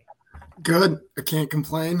today? Good. I can't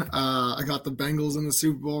complain. I got the Bengals in the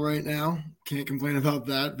Super Bowl right now. Can't complain about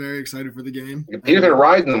that. Very excited for the game. Peter's been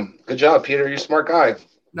riding them. Good job, Peter. You're a smart guy.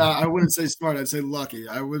 No, I wouldn't say smart. I'd say lucky.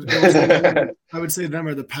 I would say them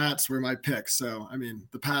or the Pats were my picks. So, I mean,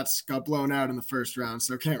 the Pats got blown out in the first round,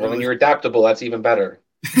 so can't really. Well, when you're adaptable, that's even better.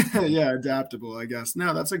 Yeah, adaptable, I guess.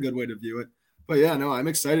 No, that's a good way to view it. But yeah, no, I'm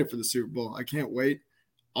excited for the Super Bowl. I can't wait.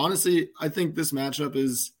 Honestly, I think this matchup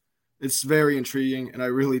it's very intriguing, and I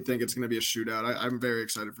really think it's going to be a shootout. I'm very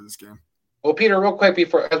excited for this game. Well, Peter, real quick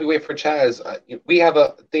as we wait for Chaz,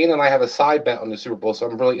 Dan and I have a side bet on the Super Bowl, so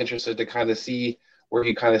I'm really interested to kind of see where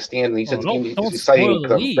you kind of stand. And he said it's exciting.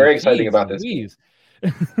 I'm very excited about this. He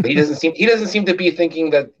doesn't seem to be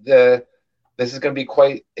thinking that this is going to be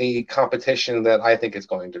quite a competition that I think it's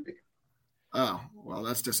going to be. Oh, well,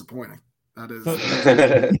 that's disappointing. That is.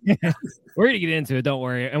 We're going to get into it, don't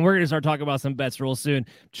worry. And we're going to start talking about some bets real soon.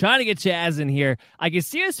 Trying to get Chaz in here. I can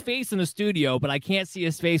see his face in the studio, but I can't see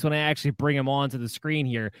his face when I actually bring him onto the screen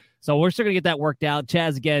here. So we're still going to get that worked out.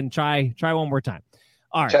 Chaz, again, try one more time.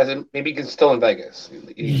 All right. Chaz, maybe he's still in Vegas.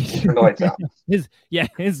 He turned the lights out.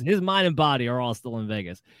 His mind and body are all still in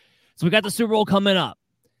Vegas. So we got the Super Bowl coming up.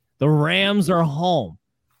 The Rams are home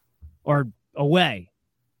or away,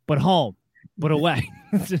 but home, but away.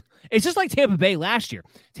 It's just like Tampa Bay last year.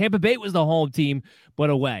 Tampa Bay was the home team, but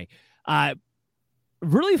away.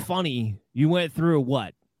 Really funny. You went through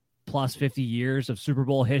what? Plus 50 years of Super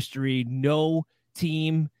Bowl history. No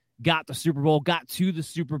team got to the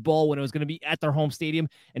Super Bowl when it was going to be at their home stadium.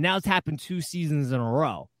 And now it's happened 2 seasons in a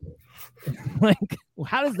row. Like,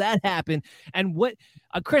 how does that happen? And what,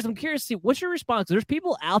 Chris, I'm curious to see, what's your response? There's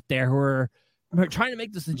people out there who are trying to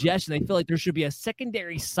make the suggestion. They feel like there should be a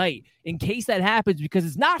secondary site in case that happens because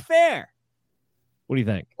it's not fair. What do you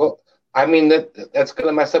think? Well, I mean, that's going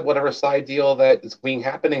to mess up whatever side deal that is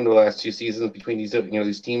happening in the last 2 seasons between these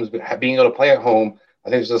teams being able to play at home. I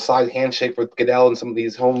think there's a side handshake with Goodell and some of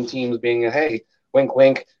these home teams being, hey, wink,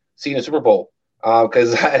 wink, see you in the Super Bowl.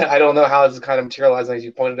 Because I don't know how this is kind of materializing, as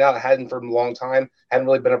you pointed out. It hadn't for a long time, hadn't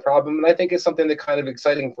really been a problem. And I think it's something that kind of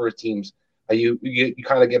exciting for teams. You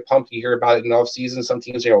kind of get pumped. You hear about it in the offseason. Some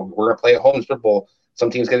teams, we're going to play at home in Super Bowl. Some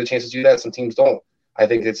teams get a chance to do that. Some teams don't. I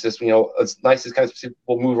think it's just, it's nice to kind of see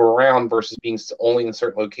people move around versus being only in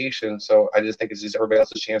certain locations. So I just think it's just everybody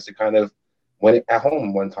else's chance to kind of win it at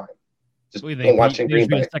home one time. Just watching Green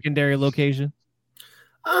Bay. A secondary location?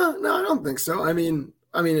 No, I don't think so. I mean,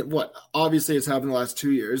 what? Obviously, it's happened the last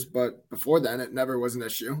 2 years, but before then, it never was an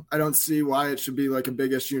issue. I don't see why it should be like a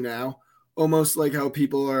big issue now. Almost like how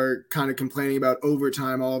people are kind of complaining about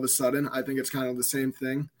overtime all of a sudden. I think it's kind of the same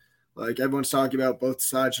thing. Like, everyone's talking about both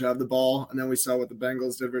sides should have the ball, and then we saw what the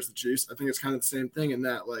Bengals did versus the Chiefs. I think it's kind of the same thing in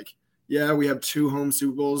that, like, yeah, we have 2 home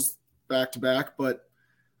Super Bowls back to back, but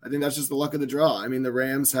I think that's just the luck of the draw. I mean, the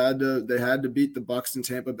Rams had to beat the Bucs in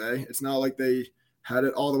Tampa Bay. It's not like they had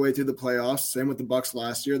it all the way through the playoffs. Same with the Bucs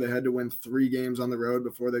last year. They had to win 3 games on the road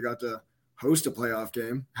before they got to host a playoff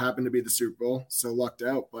game. Happened to be the Super Bowl, so lucked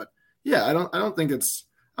out. But yeah, I don't think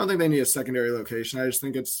they need a secondary location. I just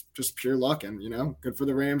think it's just pure luck, and good for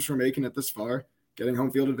the Rams for making it this far, getting home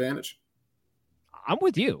field advantage. I'm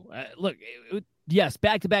with you. Look, yes,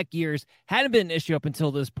 back-to-back years hadn't been an issue up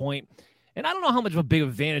until this point. And I don't know how much of a big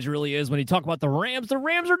advantage it really is when you talk about the Rams. The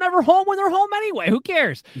Rams are never home when they're home anyway. Who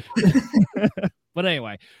cares? But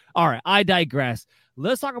anyway, all right, I digress.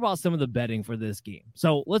 Let's talk about some of the betting for this game.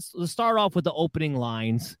 So let's start off with the opening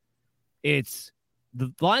lines.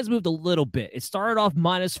 The lines moved a little bit. It started off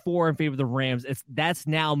 -4 in favor of the Rams. That's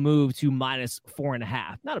now moved to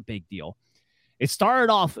 -4.5. Not a big deal. It started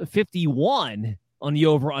off 51 on the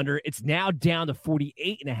over-under. It's now down to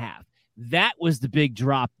 48.5. That was the big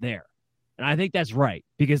drop there. And I think that's right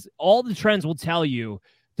because all the trends will tell you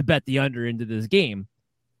to bet the under into this game.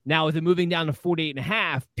 Now, with it moving down to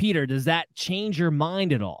 48.5, Peter, does that change your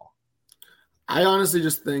mind at all? I honestly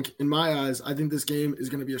just think, in my eyes, I think this game is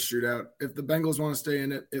going to be a shootout. If the Bengals want to stay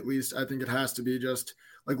in it, at least, I think it has to be just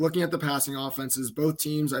like looking at the passing offenses. Both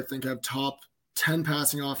teams, I think, have top 10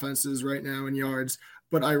 passing offenses right now in yards.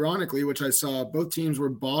 But ironically, which I saw, both teams were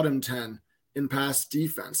bottom 10 in pass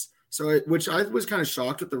defense. So, which I was kind of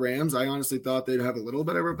shocked with the Rams. I honestly thought they'd have a little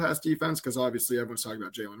bit of a pass defense because obviously everyone's talking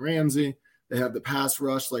about Jalen Ramsey. They have the pass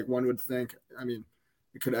rush, like one would think. I mean,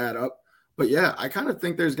 it could add up. But yeah, I kind of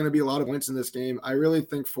think there's going to be a lot of points in this game. I really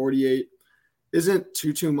think 48 isn't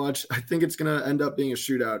too much. I think it's going to end up being a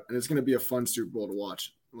shootout, and it's going to be a fun Super Bowl to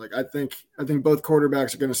watch. Like I think both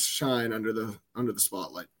quarterbacks are going to shine under the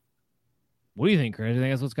spotlight. What do you think, Chris? Do you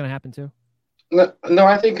think that's what's going to happen too? No,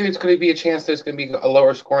 I think it's going to be a chance there's going to be a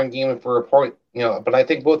lower scoring game for a point. But I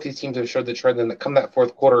think both these teams have showed the trend, and come that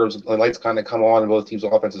fourth quarter, the lights kind of come on, and both teams'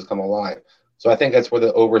 offenses come alive. So I think that's where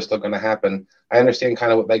the over is still going to happen. I understand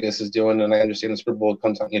kind of what Vegas is doing, and I understand the Super Bowl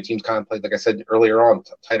comes on. Teams kind of play, like I said earlier on,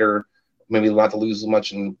 tighter, maybe not to lose as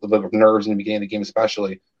much and a little bit of nerves in the beginning of the game,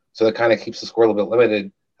 especially. So that kind of keeps the score a little bit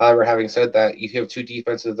limited. However, having said that, you have 2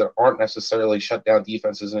 defenses that aren't necessarily shut down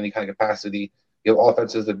defenses in any kind of capacity. You have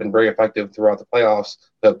offenses that have been very effective throughout the playoffs,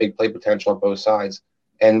 that have big play potential on both sides.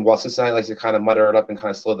 And while Cincinnati likes to kind of mutter it up and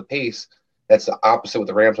kind of slow the pace, that's the opposite of what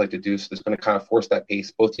the Rams like to do. So it's going to kind of force that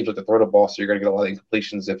pace. Both teams like to throw the ball, so you're going to get a lot of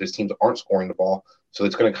incompletions if these teams aren't scoring the ball. So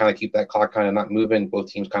it's going to kind of keep that clock kind of not moving.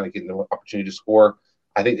 Both teams kind of getting the opportunity to score.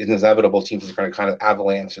 I think it's inevitable teams are going to kind of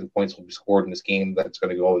avalanche and points will be scored in this game that's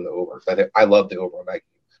going to go in the over. I love the over on that game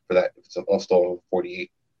for that. It's almost all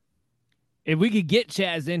 48. If we could get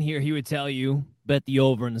Chaz in here, he would tell you bet the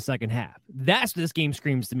over in the second half. That's what this game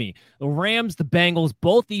screams to me. The Rams, the Bengals,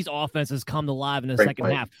 both these offenses come to live in the second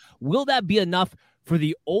half. Will that be enough for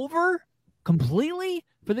the over completely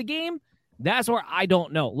for the game? That's where I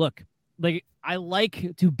don't know. Look, like I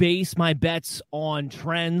like to base my bets on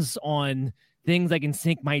trends, on things I can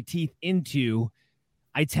sink my teeth into,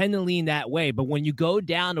 I tend to lean that way. But when you go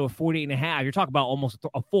down to a 48.5, you're talking about almost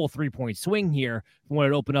a full 3-point swing here from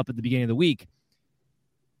when it opened up at the beginning of the week.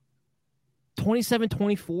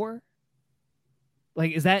 27-24.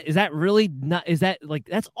 Like, is that really not? Is that like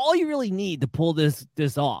that's all you really need to pull this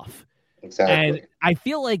off? Exactly. And I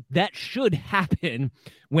feel like that should happen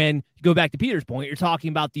when you go back to Peter's point. You're talking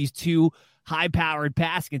about these two high-powered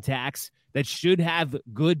passing attacks that should have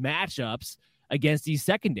good matchups against these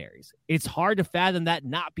secondaries. It's hard to fathom that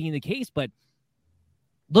not being the case, but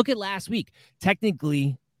look at last week.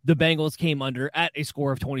 Technically, the Bengals came under at a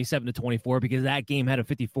score of 27-24 because that game had a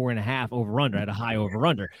 54.5 over-under, at a high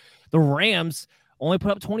over-under. The Rams only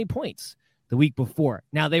put up 20 points the week before.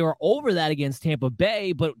 Now, they were over that against Tampa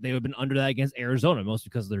Bay, but they would have been under that against Arizona, mostly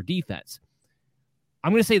because of their defense.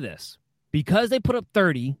 I'm going to say this. Because they put up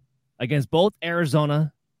 30 against both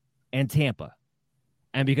Arizona and Tampa,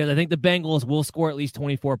 and because I think the Bengals will score at least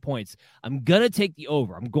 24 points, I'm going to take the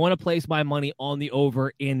over. I'm going to place my money on the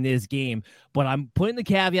over in this game, but I'm putting the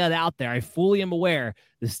caveat out there. I fully am aware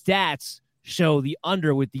the stats show the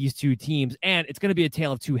under with these two teams, and it's going to be a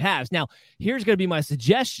tale of two halves. Now, here's going to be my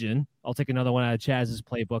suggestion. I'll take another one out of Chaz's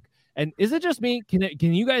playbook. And is it just me?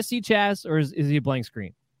 Can you guys see Chaz, or is he a blank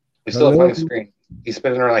screen? He's still a blank screen. He's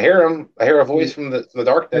spinning around. I hear him. I hear a voice from the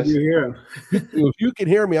darkness. You hear him? If you can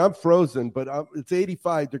hear me, I'm frozen, but it's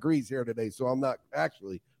 85 degrees here today, so I'm not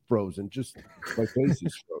actually frozen. Just my face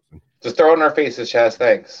is frozen. Just throw it in our faces, Chaz.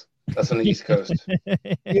 Thanks. That's on the East Coast.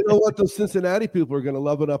 You know what? Those Cincinnati people are going to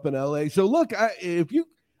love it up in LA. So look,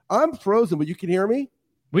 I'm frozen, but you can hear me.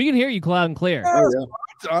 We can hear you loud and clear.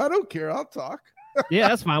 I don't care. I'll talk. Yeah,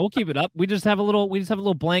 that's fine. We'll keep it up. We just have a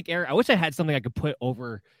little blank area. I wish I had something I could put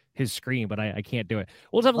over his screen, but I can't do it.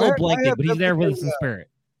 We'll just have a little blanket, but he's there with us in spirit.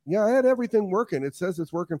 Yeah, I had everything working. It says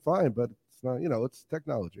it's working fine, but it's not. It's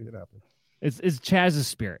technology. It happens. It's Chaz's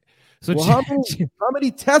spirit. So how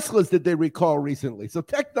many Teslas did they recall recently? So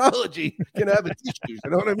technology can have its issues. You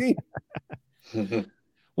know what I mean?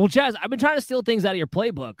 Well, Chaz, I've been trying to steal things out of your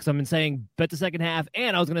playbook because I've been saying bet the second half,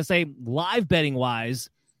 and I was going to say live betting wise,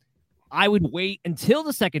 I would wait until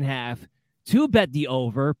the second half to bet the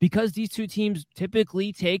over because these two teams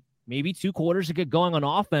typically take maybe 2 quarters to get going on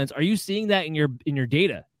offense. Are you seeing that in your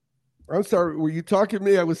data? I'm sorry. Were you talking to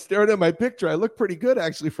me? I was staring at my picture. I look pretty good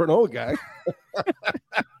actually for an old guy.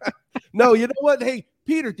 No, you know what? Hey,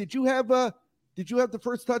 Peter, did you have the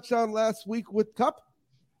first touchdown last week with Kupp?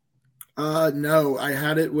 No, I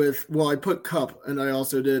had it with. Well, I put Kupp, and I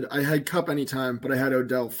also did. I had Kupp anytime, but I had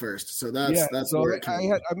Odell first. So that's so where it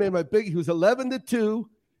came. I made my big. He was 11-2.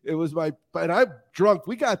 It was and I'm drunk.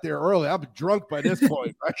 We got there early. I'm drunk by this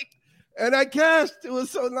point, right? And I cashed. It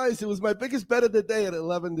was so nice. It was my biggest bet of the day at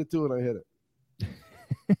 11-2, and I hit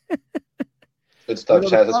it. Good stuff,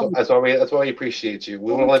 Chaz. That's why we appreciate you.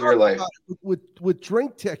 We want to live your life. With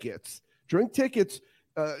drink tickets.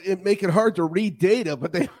 It make it hard to read data,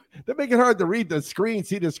 but they make it hard to read the screen,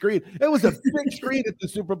 see the screen. It was a big screen at the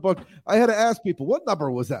Superbook. I had to ask people, what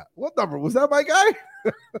number was that? What number was that, my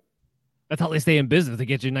guy? That's how they stay in business. They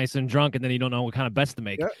get you nice and drunk, and then you don't know what kind of bets to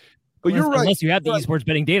make. Yeah. But you're right. Unless you have the esports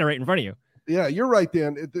betting data right in front of you. Yeah, you're right,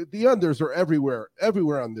 Dan. The unders are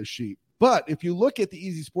everywhere on this sheet. But if you look at the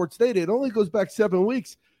Easy Sports data, it only goes back 7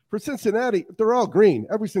 weeks. For Cincinnati, they're all green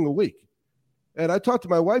every single week. And I talked to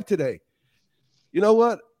my wife today. You know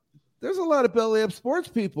what? There's a lot of Belly Up sports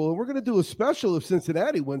people, and we're going to do a special if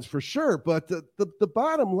Cincinnati wins for sure. But the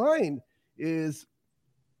bottom line is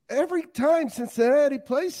every time Cincinnati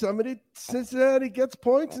plays somebody, Cincinnati gets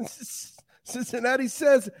points, and Cincinnati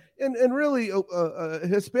says, and really a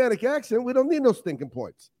Hispanic accent, we don't need no stinking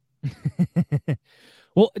points.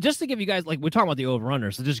 Well, just to give you guys, we're talking about the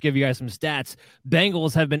over-under, so just to give you guys some stats,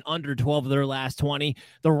 Bengals have been under 12 of their last 20.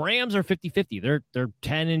 The Rams are 50-50. They're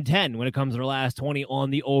 10-10 when it comes to their last 20 on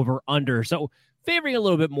the over-under. So favoring a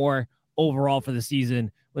little bit more overall for the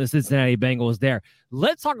season with the Cincinnati Bengals there.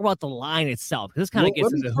 Let's talk about the line itself. This kind of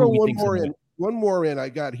gets into who we think. One more in I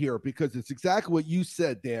got here because it's exactly what you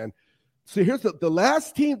said, Dan. So here's the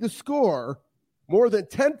last team to score more than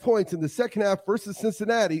 10 points in the second half versus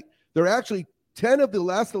Cincinnati. They're actually 10 of the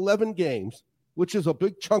last 11 games, which is a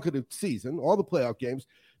big chunk of the season, all the playoff games.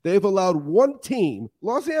 They've allowed one team,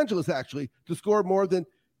 Los Angeles actually, to score more than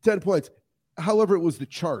 10 points. However, it was the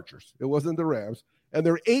Chargers. It wasn't the Rams. And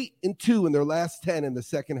they're 8-2 in their last 10 in the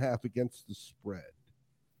second half against the spread.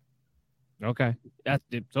 Okay. That's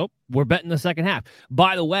it. So we're betting the second half.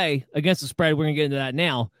 By the way, against the spread, we're going to get into that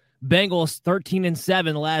now. Bengals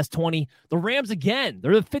 13-7 the last 20. The Rams again,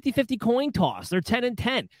 they're the 50-50 coin toss. They're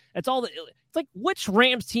 10-10. That's all. It's like which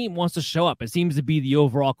Rams team wants to show up? It seems to be the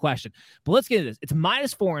overall question. But let's get into this. It's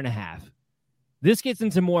 -4.5 This gets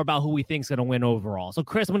into more about who we think is going to win overall. So,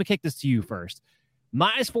 Chris, I'm going to kick this to you first.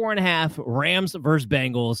 -4.5, Rams versus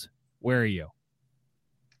Bengals. Where are you?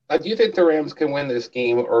 I do think the Rams can win this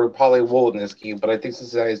game, or probably will win this game, but I think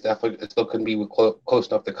Cincinnati is definitely still couldn't be close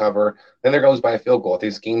enough to cover. Then there goes by a field goal. I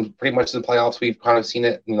think this game, pretty much in the playoffs, we've kind of seen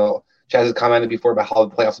it. Chaz has commented before about how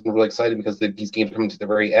the playoffs have been really exciting because these games are coming to the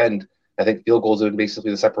very end. I think field goals are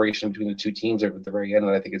basically the separation between the two teams at the very end,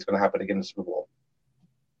 and I think it's going to happen again in the Super Bowl.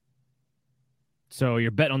 So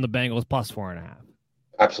you're betting on the Bengals +4.5.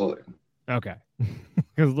 Absolutely. Okay.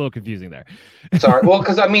 It was a little confusing there. Sorry. Well,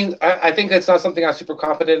 because I think it's not something I'm super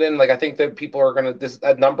confident in. Like, I think that people are going to,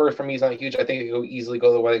 that number for me is not huge. I think it will easily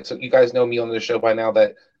go the way. So you guys know me on the show by now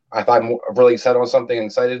that if I'm really excited on something and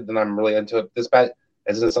excited, then I'm really into it. This bet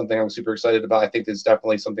isn't something I'm super excited about. I think it's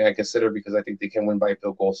definitely something I consider because I think they can win by a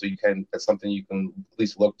field goal. So that's something you can at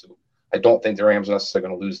least look to. I don't think the Rams are necessarily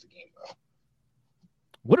going to lose the game, though.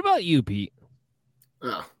 What about you, Pete?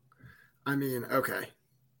 Oh, I mean, okay.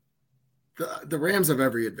 The Rams have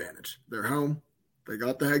every advantage. They're home. They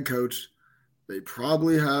got the head coach. They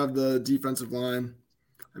probably have the defensive line.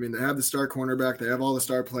 I mean, they have the star cornerback. They have all the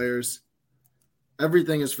star players.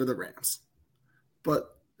 Everything is for the Rams.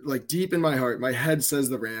 But like deep in my heart, my head says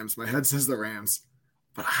the Rams. My head says the Rams.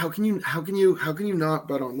 But how can you not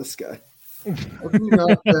bet on this guy? How can you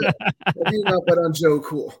not bet on Joe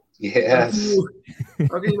Cool? Yes.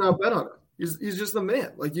 How can you not bet on him? He's just the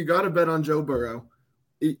man. Like, you got to bet on Joe Burrow.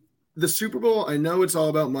 The Super Bowl, I know it's all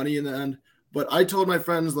about money in the end, but I told my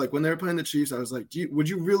friends, like, when they were playing the Chiefs, I was like, would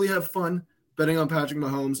you really have fun betting on Patrick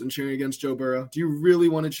Mahomes and cheering against Joe Burrow? Do you really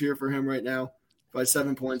want to cheer for him right now by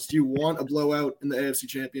 7 points? Do you want a blowout in the AFC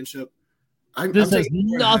Championship? This has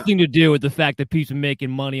nothing to do with the fact that Pete's been making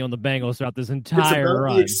money on the Bengals throughout this entire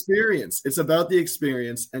run. The experience. It's about the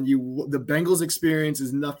experience, and the Bengals experience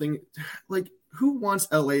is nothing. Like, who wants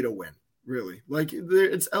LA to win? Really? Like,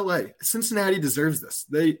 it's LA. Cincinnati deserves this.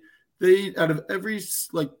 They out of every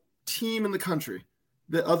team in the country,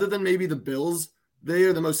 other than maybe the Bills, they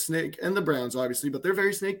are the most snake, and the Browns obviously, but they're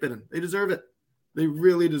very snake bitten. They deserve it. They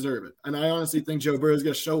really deserve it. And I honestly think Joe Burrow is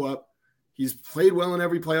going to show up. He's played well in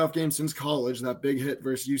every playoff game since college. That big hit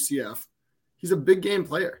versus UCF. He's a big game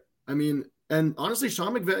player. I mean, and honestly,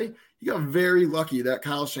 Sean McVay, he got very lucky that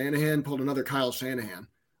Kyle Shanahan pulled another Kyle Shanahan.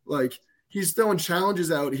 Like, he's throwing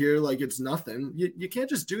challenges out here like it's nothing. You can't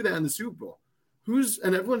just do that in the Super Bowl.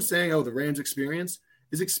 And everyone's saying, oh, the Rams experience.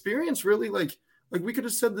 Is experience really like we could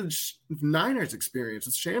have said the Niners experience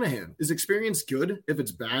with Shanahan? Is experience good if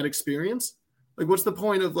it's bad experience? Like, what's the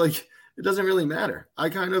point of, like, it doesn't really matter. I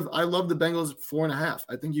love the Bengals 4.5.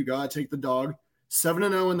 I think you got to take the dog.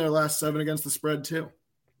 7-0 in their last 7 against the spread too.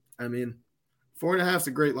 I mean, 4.5 is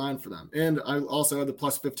a great line for them. And I also had the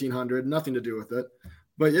plus 1,500, nothing to do with it.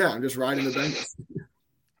 But yeah, I'm just riding the Bengals.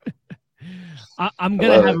 I'm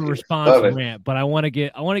gonna have a response rant, but I want to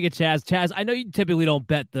get Chaz. Chaz, I know you typically don't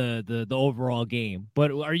bet the overall game,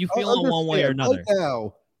 but are you feeling one way or another? Right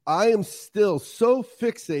now, I am still so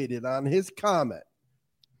fixated on his comment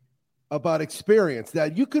about experience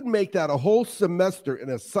that you could make that a whole semester in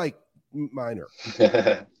a psych minor. Say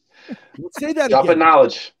that Drop again.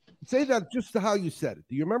 Knowledge. Say that just how you said it.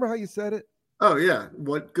 Do you remember how you said it? Oh yeah.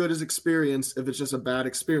 What good is experience if it's just a bad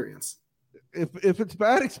experience? If it's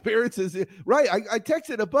bad experiences, right? I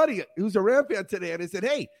texted a buddy who's a Ram fan today, and I said,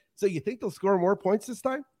 "Hey, so you think they'll score more points this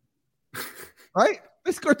time?" Right?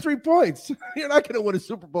 They scored 3 points. You're not going to win a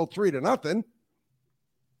Super Bowl 3-0.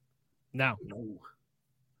 No.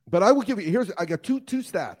 But I will give you. I got two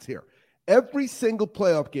stats here. Every single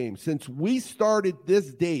playoff game since we started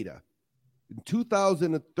this data in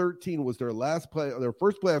 2013 was their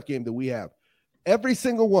first playoff game that we have. Every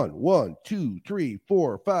single one. 1, 2, 3,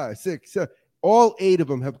 4, 5, 6, 7. All 8 of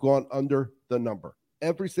them have gone under the number.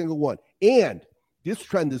 Every single one. And this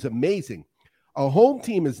trend is amazing. A home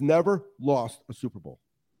team has never lost a Super Bowl.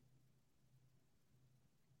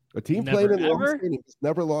 A team playing in the home stadium has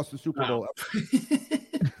never lost a Super Bowl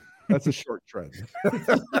ever. That's a short trend.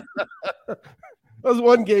 Those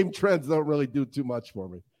one-game trends don't really do too much for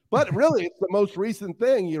me. But really, it's the most recent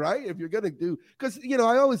thing, right? If you're going to do – because,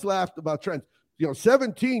 I always laughed about trends.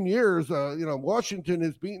 17 years, Washington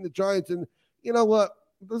has beaten the Giants. And you know what?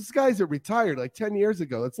 Those guys are retired like 10 years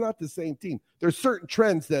ago. It's not the same team. There's certain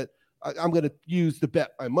trends that I'm going to use to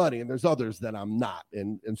bet my money, and there's others that I'm not.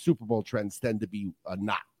 And Super Bowl trends tend to be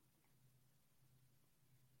not.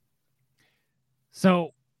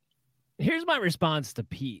 So here's my response to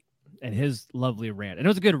Pete and his lovely rant. And it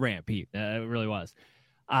was a good rant, Pete. It really was.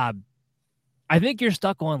 I think you're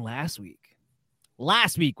stuck on last week.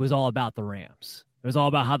 Last week was all about the Rams. It was all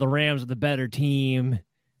about how the Rams are the better team,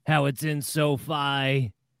 how it's in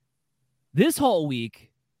SoFi. This whole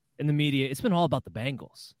week in the media, it's been all about the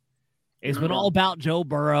Bengals. It's been all about Joe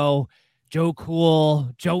Burrow, Joe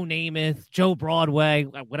Cool, Joe Namath, Joe Broadway,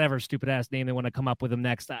 whatever stupid-ass name they want to come up with him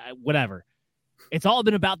next, whatever. It's all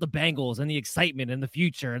been about the Bengals and the excitement and the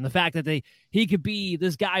future and the fact that he could be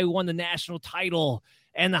this guy who won the national title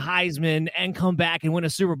and the Heisman and come back and win a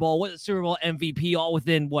Super Bowl, win a Super Bowl MVP all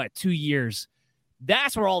within, 2 years.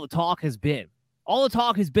 That's where all the talk has been. All the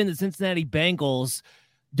talk has been the Cincinnati Bengals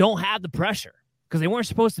don't have the pressure because they weren't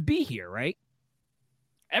supposed to be here, right?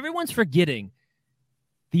 Everyone's forgetting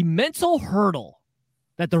the mental hurdle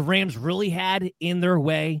that the Rams really had in their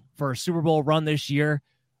way for a Super Bowl run this year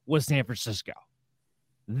was San Francisco.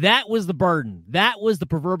 That was the burden. That was the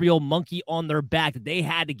proverbial monkey on their back that they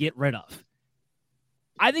had to get rid of.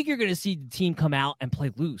 I think you're going to see the team come out and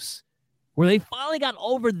play loose, where they finally got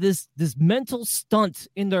over this mental stunt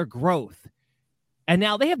in their growth. And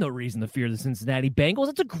now they have no reason to fear the Cincinnati Bengals.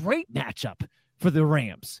 It's a great matchup for the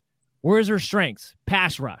Rams. Where's their strengths?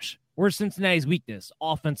 Pass rush. Where's Cincinnati's weakness?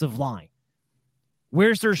 Offensive line.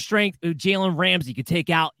 Where's their strength? Jalen Ramsey could take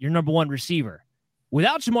out your number one receiver.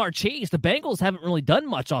 Without Jamar Chase, the Bengals haven't really done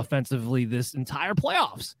much offensively this entire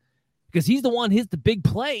playoffs because he's the one, the big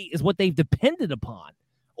play is what they've depended upon.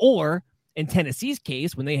 Or in Tennessee's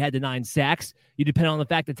case, when they had the 9 sacks, you depend on the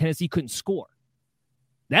fact that Tennessee couldn't score.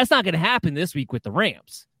 That's not going to happen this week with the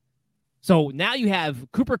Rams. So now you have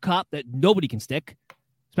Cooper Kupp that nobody can stick,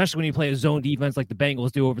 especially when you play a zone defense like the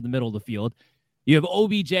Bengals do over the middle of the field. You have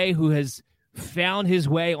OBJ, who has found his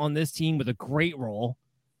way on this team with a great role.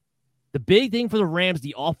 The big thing for the Rams,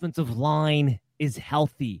 the offensive line is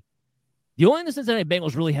healthy. The only thing the Cincinnati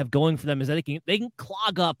Bengals really have going for them is that they can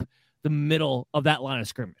clog up the middle of that line of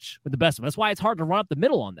scrimmage with the best of them. That's why it's hard to run up the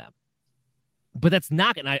middle on them. But that's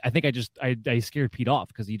not going to, I think I scared Pete off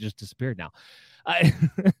because he just disappeared now.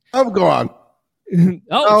 I'm gone.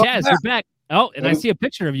 Chaz, you're back. Oh, and I see a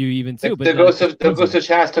picture of you even too. The ghost of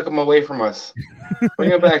Chaz took him away from us.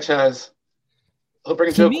 Bring him back, Chaz. He'll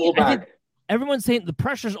bring Joe Cool back. Everyone's saying the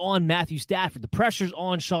pressure's on Matthew Stafford. The pressure's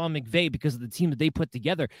on Sean McVay because of the team that they put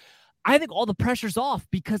together. I think all the pressure's off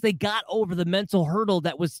because they got over the mental hurdle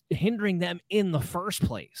that was hindering them in the first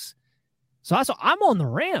place. So I'm on the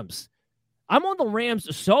Rams. I'm on the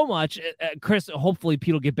Rams so much. Chris, hopefully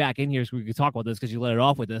Pete will get back in here so we can talk about this because you let it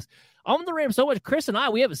off with this. I'm on the Rams so much. Chris and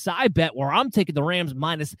we have a side bet where I'm taking the Rams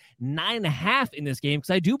minus 9.5 in this game because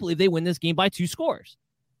I do believe they win this game by 2 scores.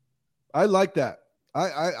 I like that.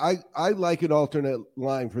 I like an alternate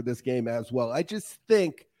line for this game as well. I just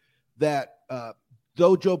think that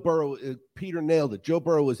though Joe Burrow, Peter nailed it. Joe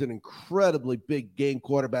Burrow is an incredibly big game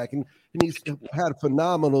quarterback, and he's had a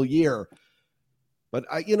phenomenal year. But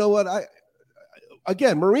you know what?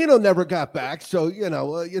 Again, Marino never got back, so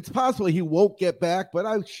it's possible he won't get back. But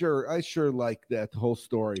I sure like that whole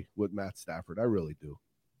story with Matt Stafford. I really do.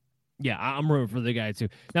 Yeah, I'm rooting for the guy too.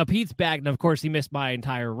 Now Pete's back, and of course he missed my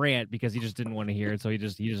entire rant because he just didn't want to hear it, so he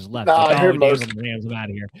just left. No, I heard most. Rams, I'm out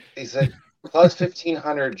of here. He said plus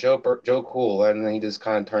 1,500 Joe Cool, and then he just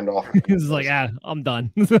kind of turned off. He's like, I'm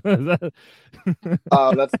done.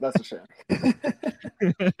 Oh, that's a shame.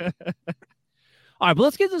 All right, but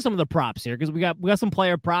let's get to some of the props here because we got some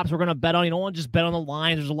player props we're going to bet on. You don't want to just bet on the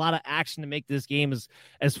lines. There's a lot of action to make this game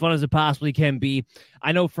as fun as it possibly can be.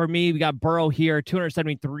 I know for me, we got Burrow here,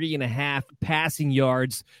 273.5 passing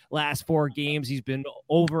yards last 4 games. He's been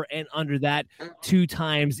over and under that 2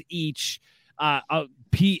 times each.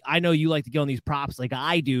 Pete, I know you like to go on these props like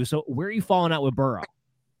I do. So where are you falling out with Burrow?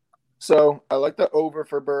 So I like the over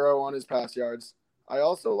for Burrow on his pass yards. I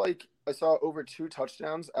saw over 2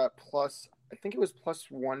 touchdowns at plus, I think it was plus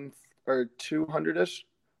 1 or 200-ish.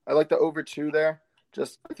 I like the over 2 there.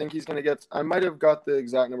 I think he's going to get, I might have got the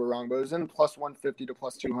exact number wrong, but it was in plus 150 to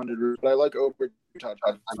plus 200. But I like over 2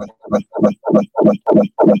 touchdowns.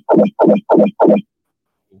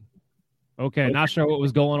 Okay, not sure what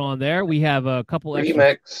was going on there. We have a couple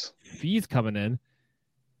extra fees coming in.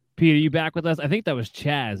 Pete, are you back with us? I think that was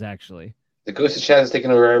Chaz, actually. The ghost of Chaz is taking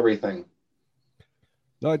over everything.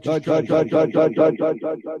 And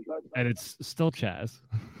it's still Chaz.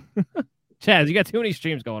 Chaz, you got too many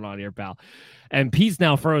streams going on here, pal. And Pete's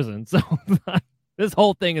now frozen, so this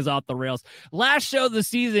whole thing is off the rails. Last show of the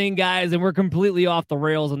season, guys, and we're completely off the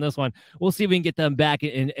rails on this one. We'll see if we can get them back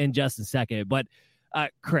in just a second. But,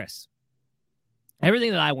 Chris,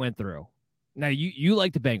 everything that I went through, now you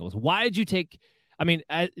like the Bengals. Why did you take – I mean,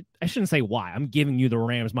 I shouldn't say why. I'm giving you the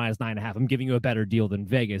Rams minus 9.5. I'm giving you a better deal than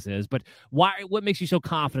Vegas is. But why? What makes you so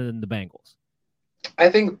confident in the Bengals?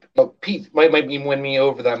 I think Pete might win me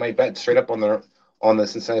over that. My bet straight up on the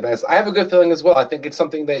Cincinnati Bengals. I have a good feeling as well. I think it's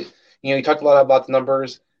something that you talked a lot about the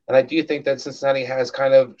numbers. And I do think that Cincinnati has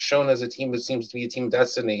kind of shown as a team that seems to be a team of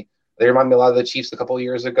destiny. They remind me a lot of the Chiefs a couple of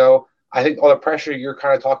years ago. I think all the pressure you're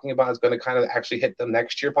kind of talking about is going to kind of actually hit them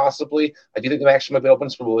next year, possibly. I do think they actually might be open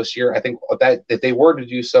Super Bowl this year. I think that if they were to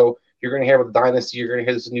do so, you're going to hear about the dynasty. You're going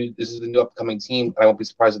to hear this is the new upcoming team. I won't be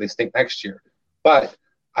surprised if they stink next year. But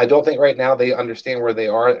I don't think right now they understand where they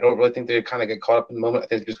are. I don't really think they kind of get caught up in the moment. I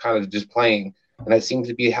think they're just kind of just playing. And that seems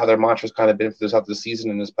to be how their mantra's kind of been throughout the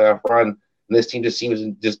season in this playoff run. And this team just seems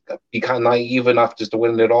to just be kind of naive enough just to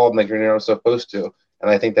win it all like you're supposed to.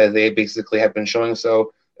 And I think that they basically have been showing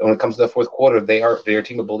so. And when it comes to the fourth quarter, they're a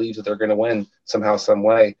team that believes that they're going to win somehow, some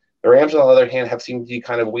way. The Rams, on the other hand, have seemed to be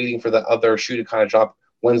kind of waiting for the other shoe to kind of drop.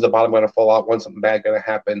 When's the bottom going to fall out? When's something bad going to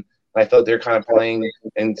happen? And I thought they're kind of playing,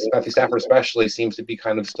 and Matthew Stafford especially seems to be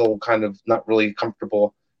kind of still kind of not really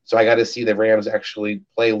comfortable. So I got to see the Rams actually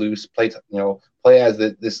play loose, play as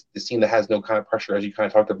this team that has no kind of pressure, as you kind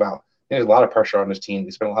of talked about. There's a lot of pressure on this team.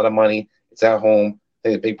 They spend a lot of money. It's at home. I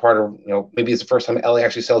think a big part of maybe it's the first time LA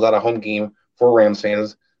actually sells out a home game for Rams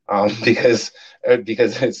fans. Because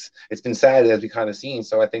it's been sad as we kind of seen.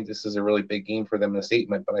 So I think this is a really big game for them in a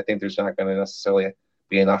statement, but I think there's not going to necessarily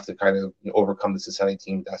be enough to kind of overcome the Cincinnati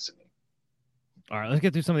team destiny. All right, let's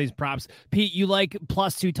get through some of these props. Pete, you like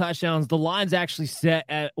 +2 touchdowns. The line's actually set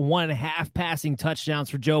at 1.5 passing touchdowns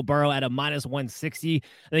for Joe Burrow at a -160.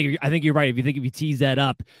 I think you're right. If you tease that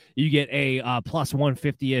up, you get a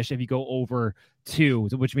 +150-ish if you go over 2,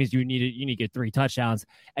 which means you need to get 3 touchdowns.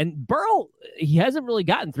 And Burrow, he hasn't really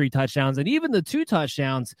gotten 3 touchdowns, and even the 2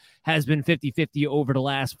 touchdowns has been 50-50 over the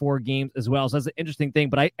last 4 games as well. So that's an interesting thing.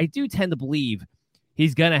 But I do tend to believe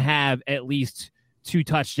he's going to have at least 2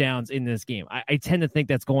 touchdowns in this game. I tend to think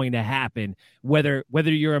that's going to happen, whether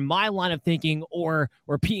you're in my line of thinking or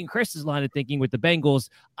Pete and Chris's line of thinking with the Bengals.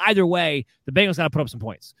 Either way, the Bengals got to put up some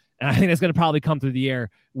points. And I think that's going to probably come through the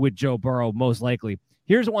air with Joe Burrow, most likely.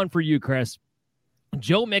 Here's one for you, Chris.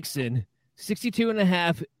 Joe Mixon,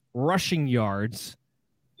 62.5 rushing yards.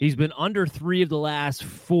 He's been under 3 of the last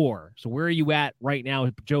 4. So where are you at right now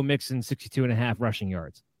with Joe Mixon, 62.5 rushing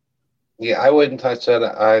yards? Yeah, I wouldn't touch that.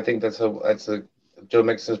 I think that's a Joe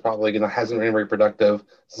Mixon is probably hasn't been very productive.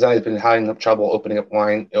 Cincinnati's been having trouble opening the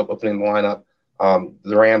lineup.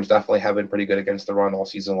 The Rams definitely have been pretty good against the run all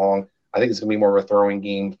season long. I think it's going to be more of a throwing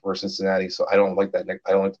game for Cincinnati, so I don't like that.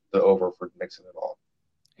 I don't like the over for Mixon at all.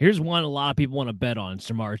 Here's one a lot of people want to bet on.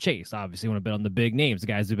 Ja'Marr Chase, obviously want to bet on the big names, the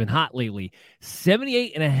guys who've been hot lately.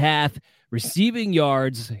 78.5 receiving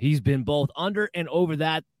yards. He's been both under and over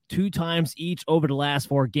that 2 times each over the last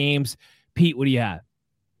 4 games. Pete, what do you have?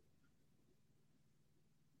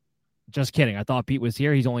 Just kidding. I thought Pete was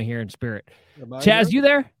here. He's only here in spirit. Chaz, here? You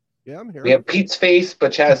there? Yeah, I'm here. We have Pete's face,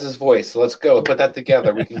 but Chaz's voice. So let's go. Put that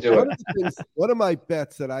together. We can do it. One of my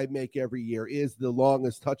bets that I make every year is the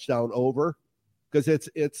longest touchdown over, because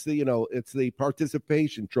it's the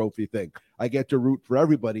participation trophy thing. I get to root for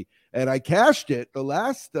everybody, and I cashed it. The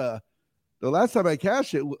last time I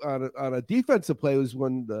cashed it on a defensive play was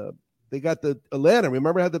when they got the Atlanta.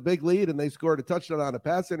 Remember, had the big lead and they scored a touchdown on a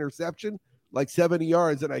pass interception, like 70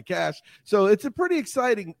 yards, and I cashed. So it's a pretty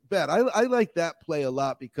exciting bet. I like that play a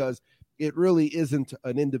lot because it really isn't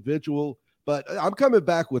an individual. But I'm coming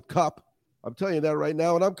back with Kupp. I'm telling you that right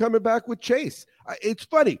now, and I'm coming back with Chase. It's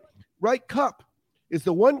funny, right? Kupp is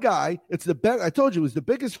the one guy. It's the best. I told you it was the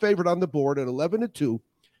biggest favorite on the board at 11-2,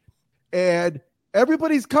 and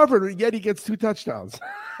everybody's covered, and yet he gets 2 touchdowns.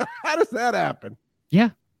 How does that happen? Yeah,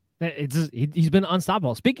 he's been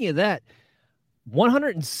unstoppable. Speaking of that,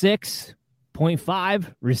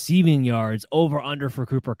 106.5 receiving yards over under for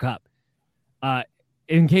Cooper Kupp.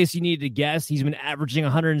 In case you needed to guess, he's been averaging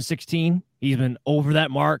 116. He's been over that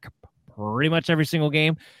mark pretty much every single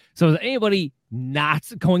game. So is anybody not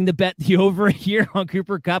going to bet the over here on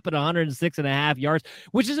Cooper Kupp at 106.5 yards,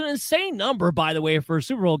 which is an insane number, by the way, for a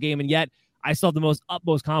Super Bowl game, and yet I still have the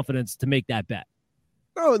utmost confidence to make that bet.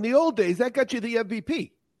 Oh, in the old days, that got you the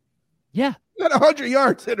MVP. Yeah. You got 100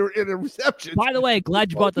 yards in a reception. By the way,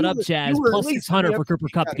 glad you brought that up, Chaz. Plus 600 for Cooper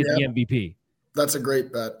Kupp to get the MVP. That's a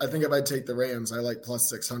great bet. I think if I take the Rams, I like plus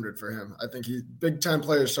 600 for him. I think big-time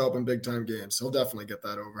players show up in big-time games. He'll definitely get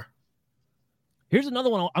that over. Here's another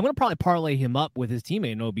one. I'm going to probably parlay him up with his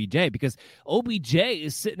teammate in OBJ because OBJ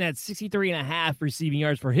is sitting at 63.5 receiving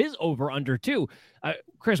yards for his over-under, too.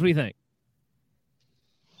 Chris, what do you think?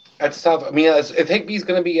 That's tough. I mean, if Higbee's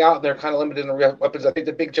going to be out and they're kind of limited in weapons, I think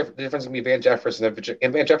the big difference is going to be Van Jefferson.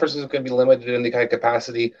 If Van Jefferson is going to be limited in the kind of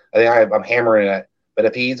capacity, I think I'm hammering it. But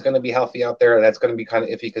if he's going to be healthy out there, that's going to be kind of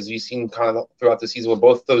iffy because you've seen kind of throughout the season when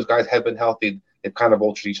both those guys have been healthy, they've kind of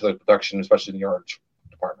altered each other's production, especially in the yardage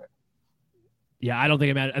department. Yeah, I don't think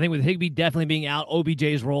it matters. I think with Higbee definitely being out,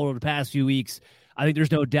 OBJ's role over the past few weeks, I think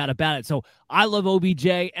there's no doubt about it. So I love OBJ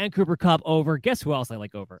and Cooper Kupp over. Guess who else I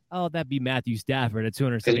like over? Oh, that'd be Matthew Stafford at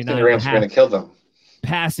 279. The Rams are going to kill them.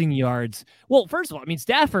 Passing yards. Well, first of all, I mean,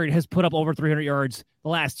 Stafford has put up over 300 yards the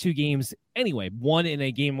last 2 games anyway. One in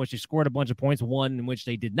a game in which they scored a bunch of points, one in which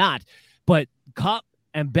they did not. But Kupp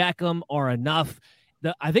and Beckham are enough.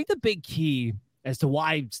 I think the big key as to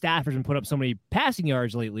why Stafford's been put up so many passing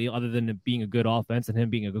yards lately, other than it being a good offense and him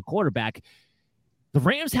being a good quarterback, the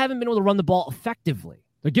Rams haven't been able to run the ball effectively.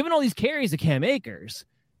 They're giving all these carries to Cam Akers,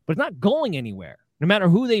 but it's not going anywhere, no matter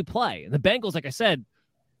who they play. And the Bengals, like I said,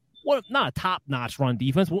 not a top-notch run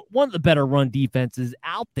defense, one of the better run defenses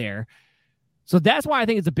out there. So that's why I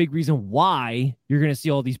think it's a big reason why you're going to see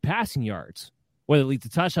all these passing yards. Whether it leads to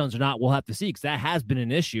touchdowns or not, we'll have to see, because that has been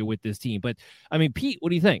an issue with this team. But, I mean, Pete, what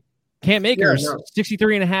do you think? Cam Akers,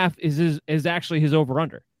 63.5 is actually his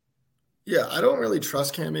over-under. Yeah, I don't really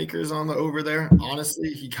trust Cam Akers on the over there. Honestly,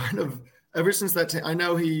 he kind of, ever since that, I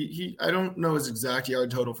know I don't know his exact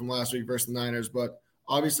yard total from last week versus the Niners, but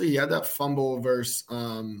obviously he had that fumble versus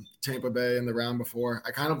Tampa Bay in the round before.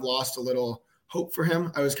 I kind of lost a little hope for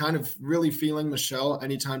him. I was kind of really feeling Michelle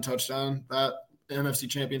anytime touchdown that NFC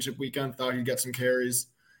Championship weekend, thought he'd get some carries.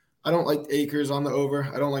 I don't like Akers on the over.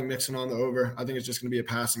 I don't like Mixon on the over. I think it's just going to be a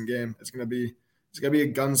passing game. It's going to be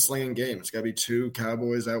a gunslinging game. It's going to be 2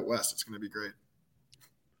 Cowboys out west. It's going to be great.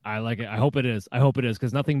 I like it. I hope it is,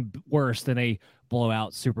 because nothing worse than a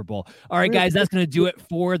blowout Super Bowl. All right, guys, that's going to do it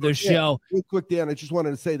for the show. Real quick, Dan, I just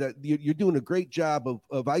wanted to say that you're doing a great job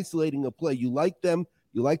of isolating a play. You like them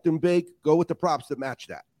big. Go with the props that match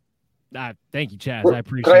that. Thank you, Chaz. I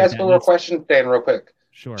appreciate it. Could I ask one question, Dan, real quick?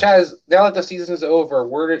 Sure. Chaz, now that the season is over,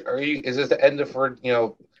 is this the end of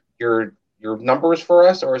your numbers for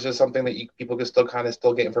us, or is this something that people can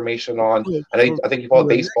still get information on? I think you follow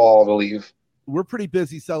baseball, I believe. We're pretty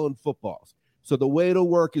busy selling footballs. So the way it'll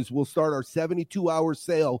work is we'll start our 72-hour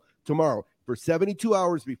sale tomorrow. For 72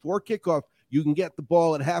 hours before kickoff, you can get the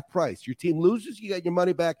ball at half price. Your team loses, you get your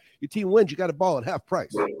money back. Your team wins, you got a ball at half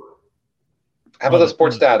price. How about the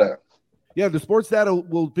sports data? Yeah, the sports data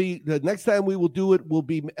will be, the next time we will do it will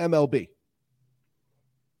be MLB.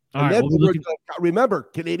 All right, remember,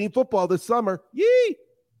 Canadian football this summer. Yee!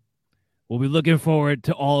 We'll be looking forward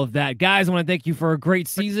to all of that. Guys, I want to thank you for a great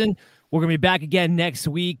season. We're going to be back again next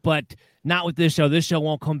week, but not with this show. This show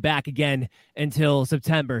won't come back again until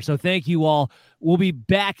September. So thank you all. We'll be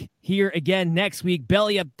back here again next week.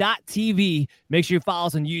 BellyUp.tv. Make sure you follow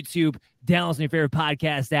us on YouTube. Download us on your favorite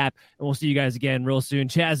podcast app, and we'll see you guys again real soon.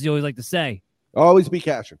 Chaz, you always like to say, always be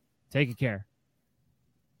cashing. Take care.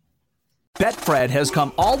 Betfred has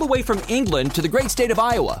come all the way from England to the great state of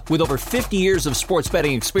Iowa with over 50 years of sports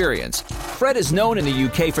betting experience. Fred is known in the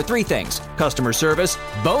UK for 3 things: customer service,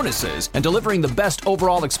 bonuses, and delivering the best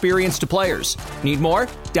overall experience to players. Need more?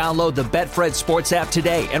 Download the Betfred Sports app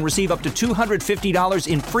today and receive up to $250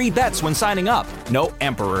 in free bets when signing up. No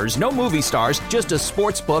emperors, no movie stars, just a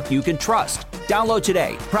sports book you can trust. Download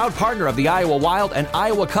today. Proud partner of the Iowa Wild and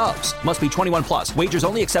Iowa Cubs. Must be 21 plus. Wagers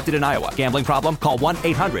only accepted in Iowa. Gambling problem? Call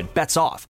 1-800-BETS-OFF.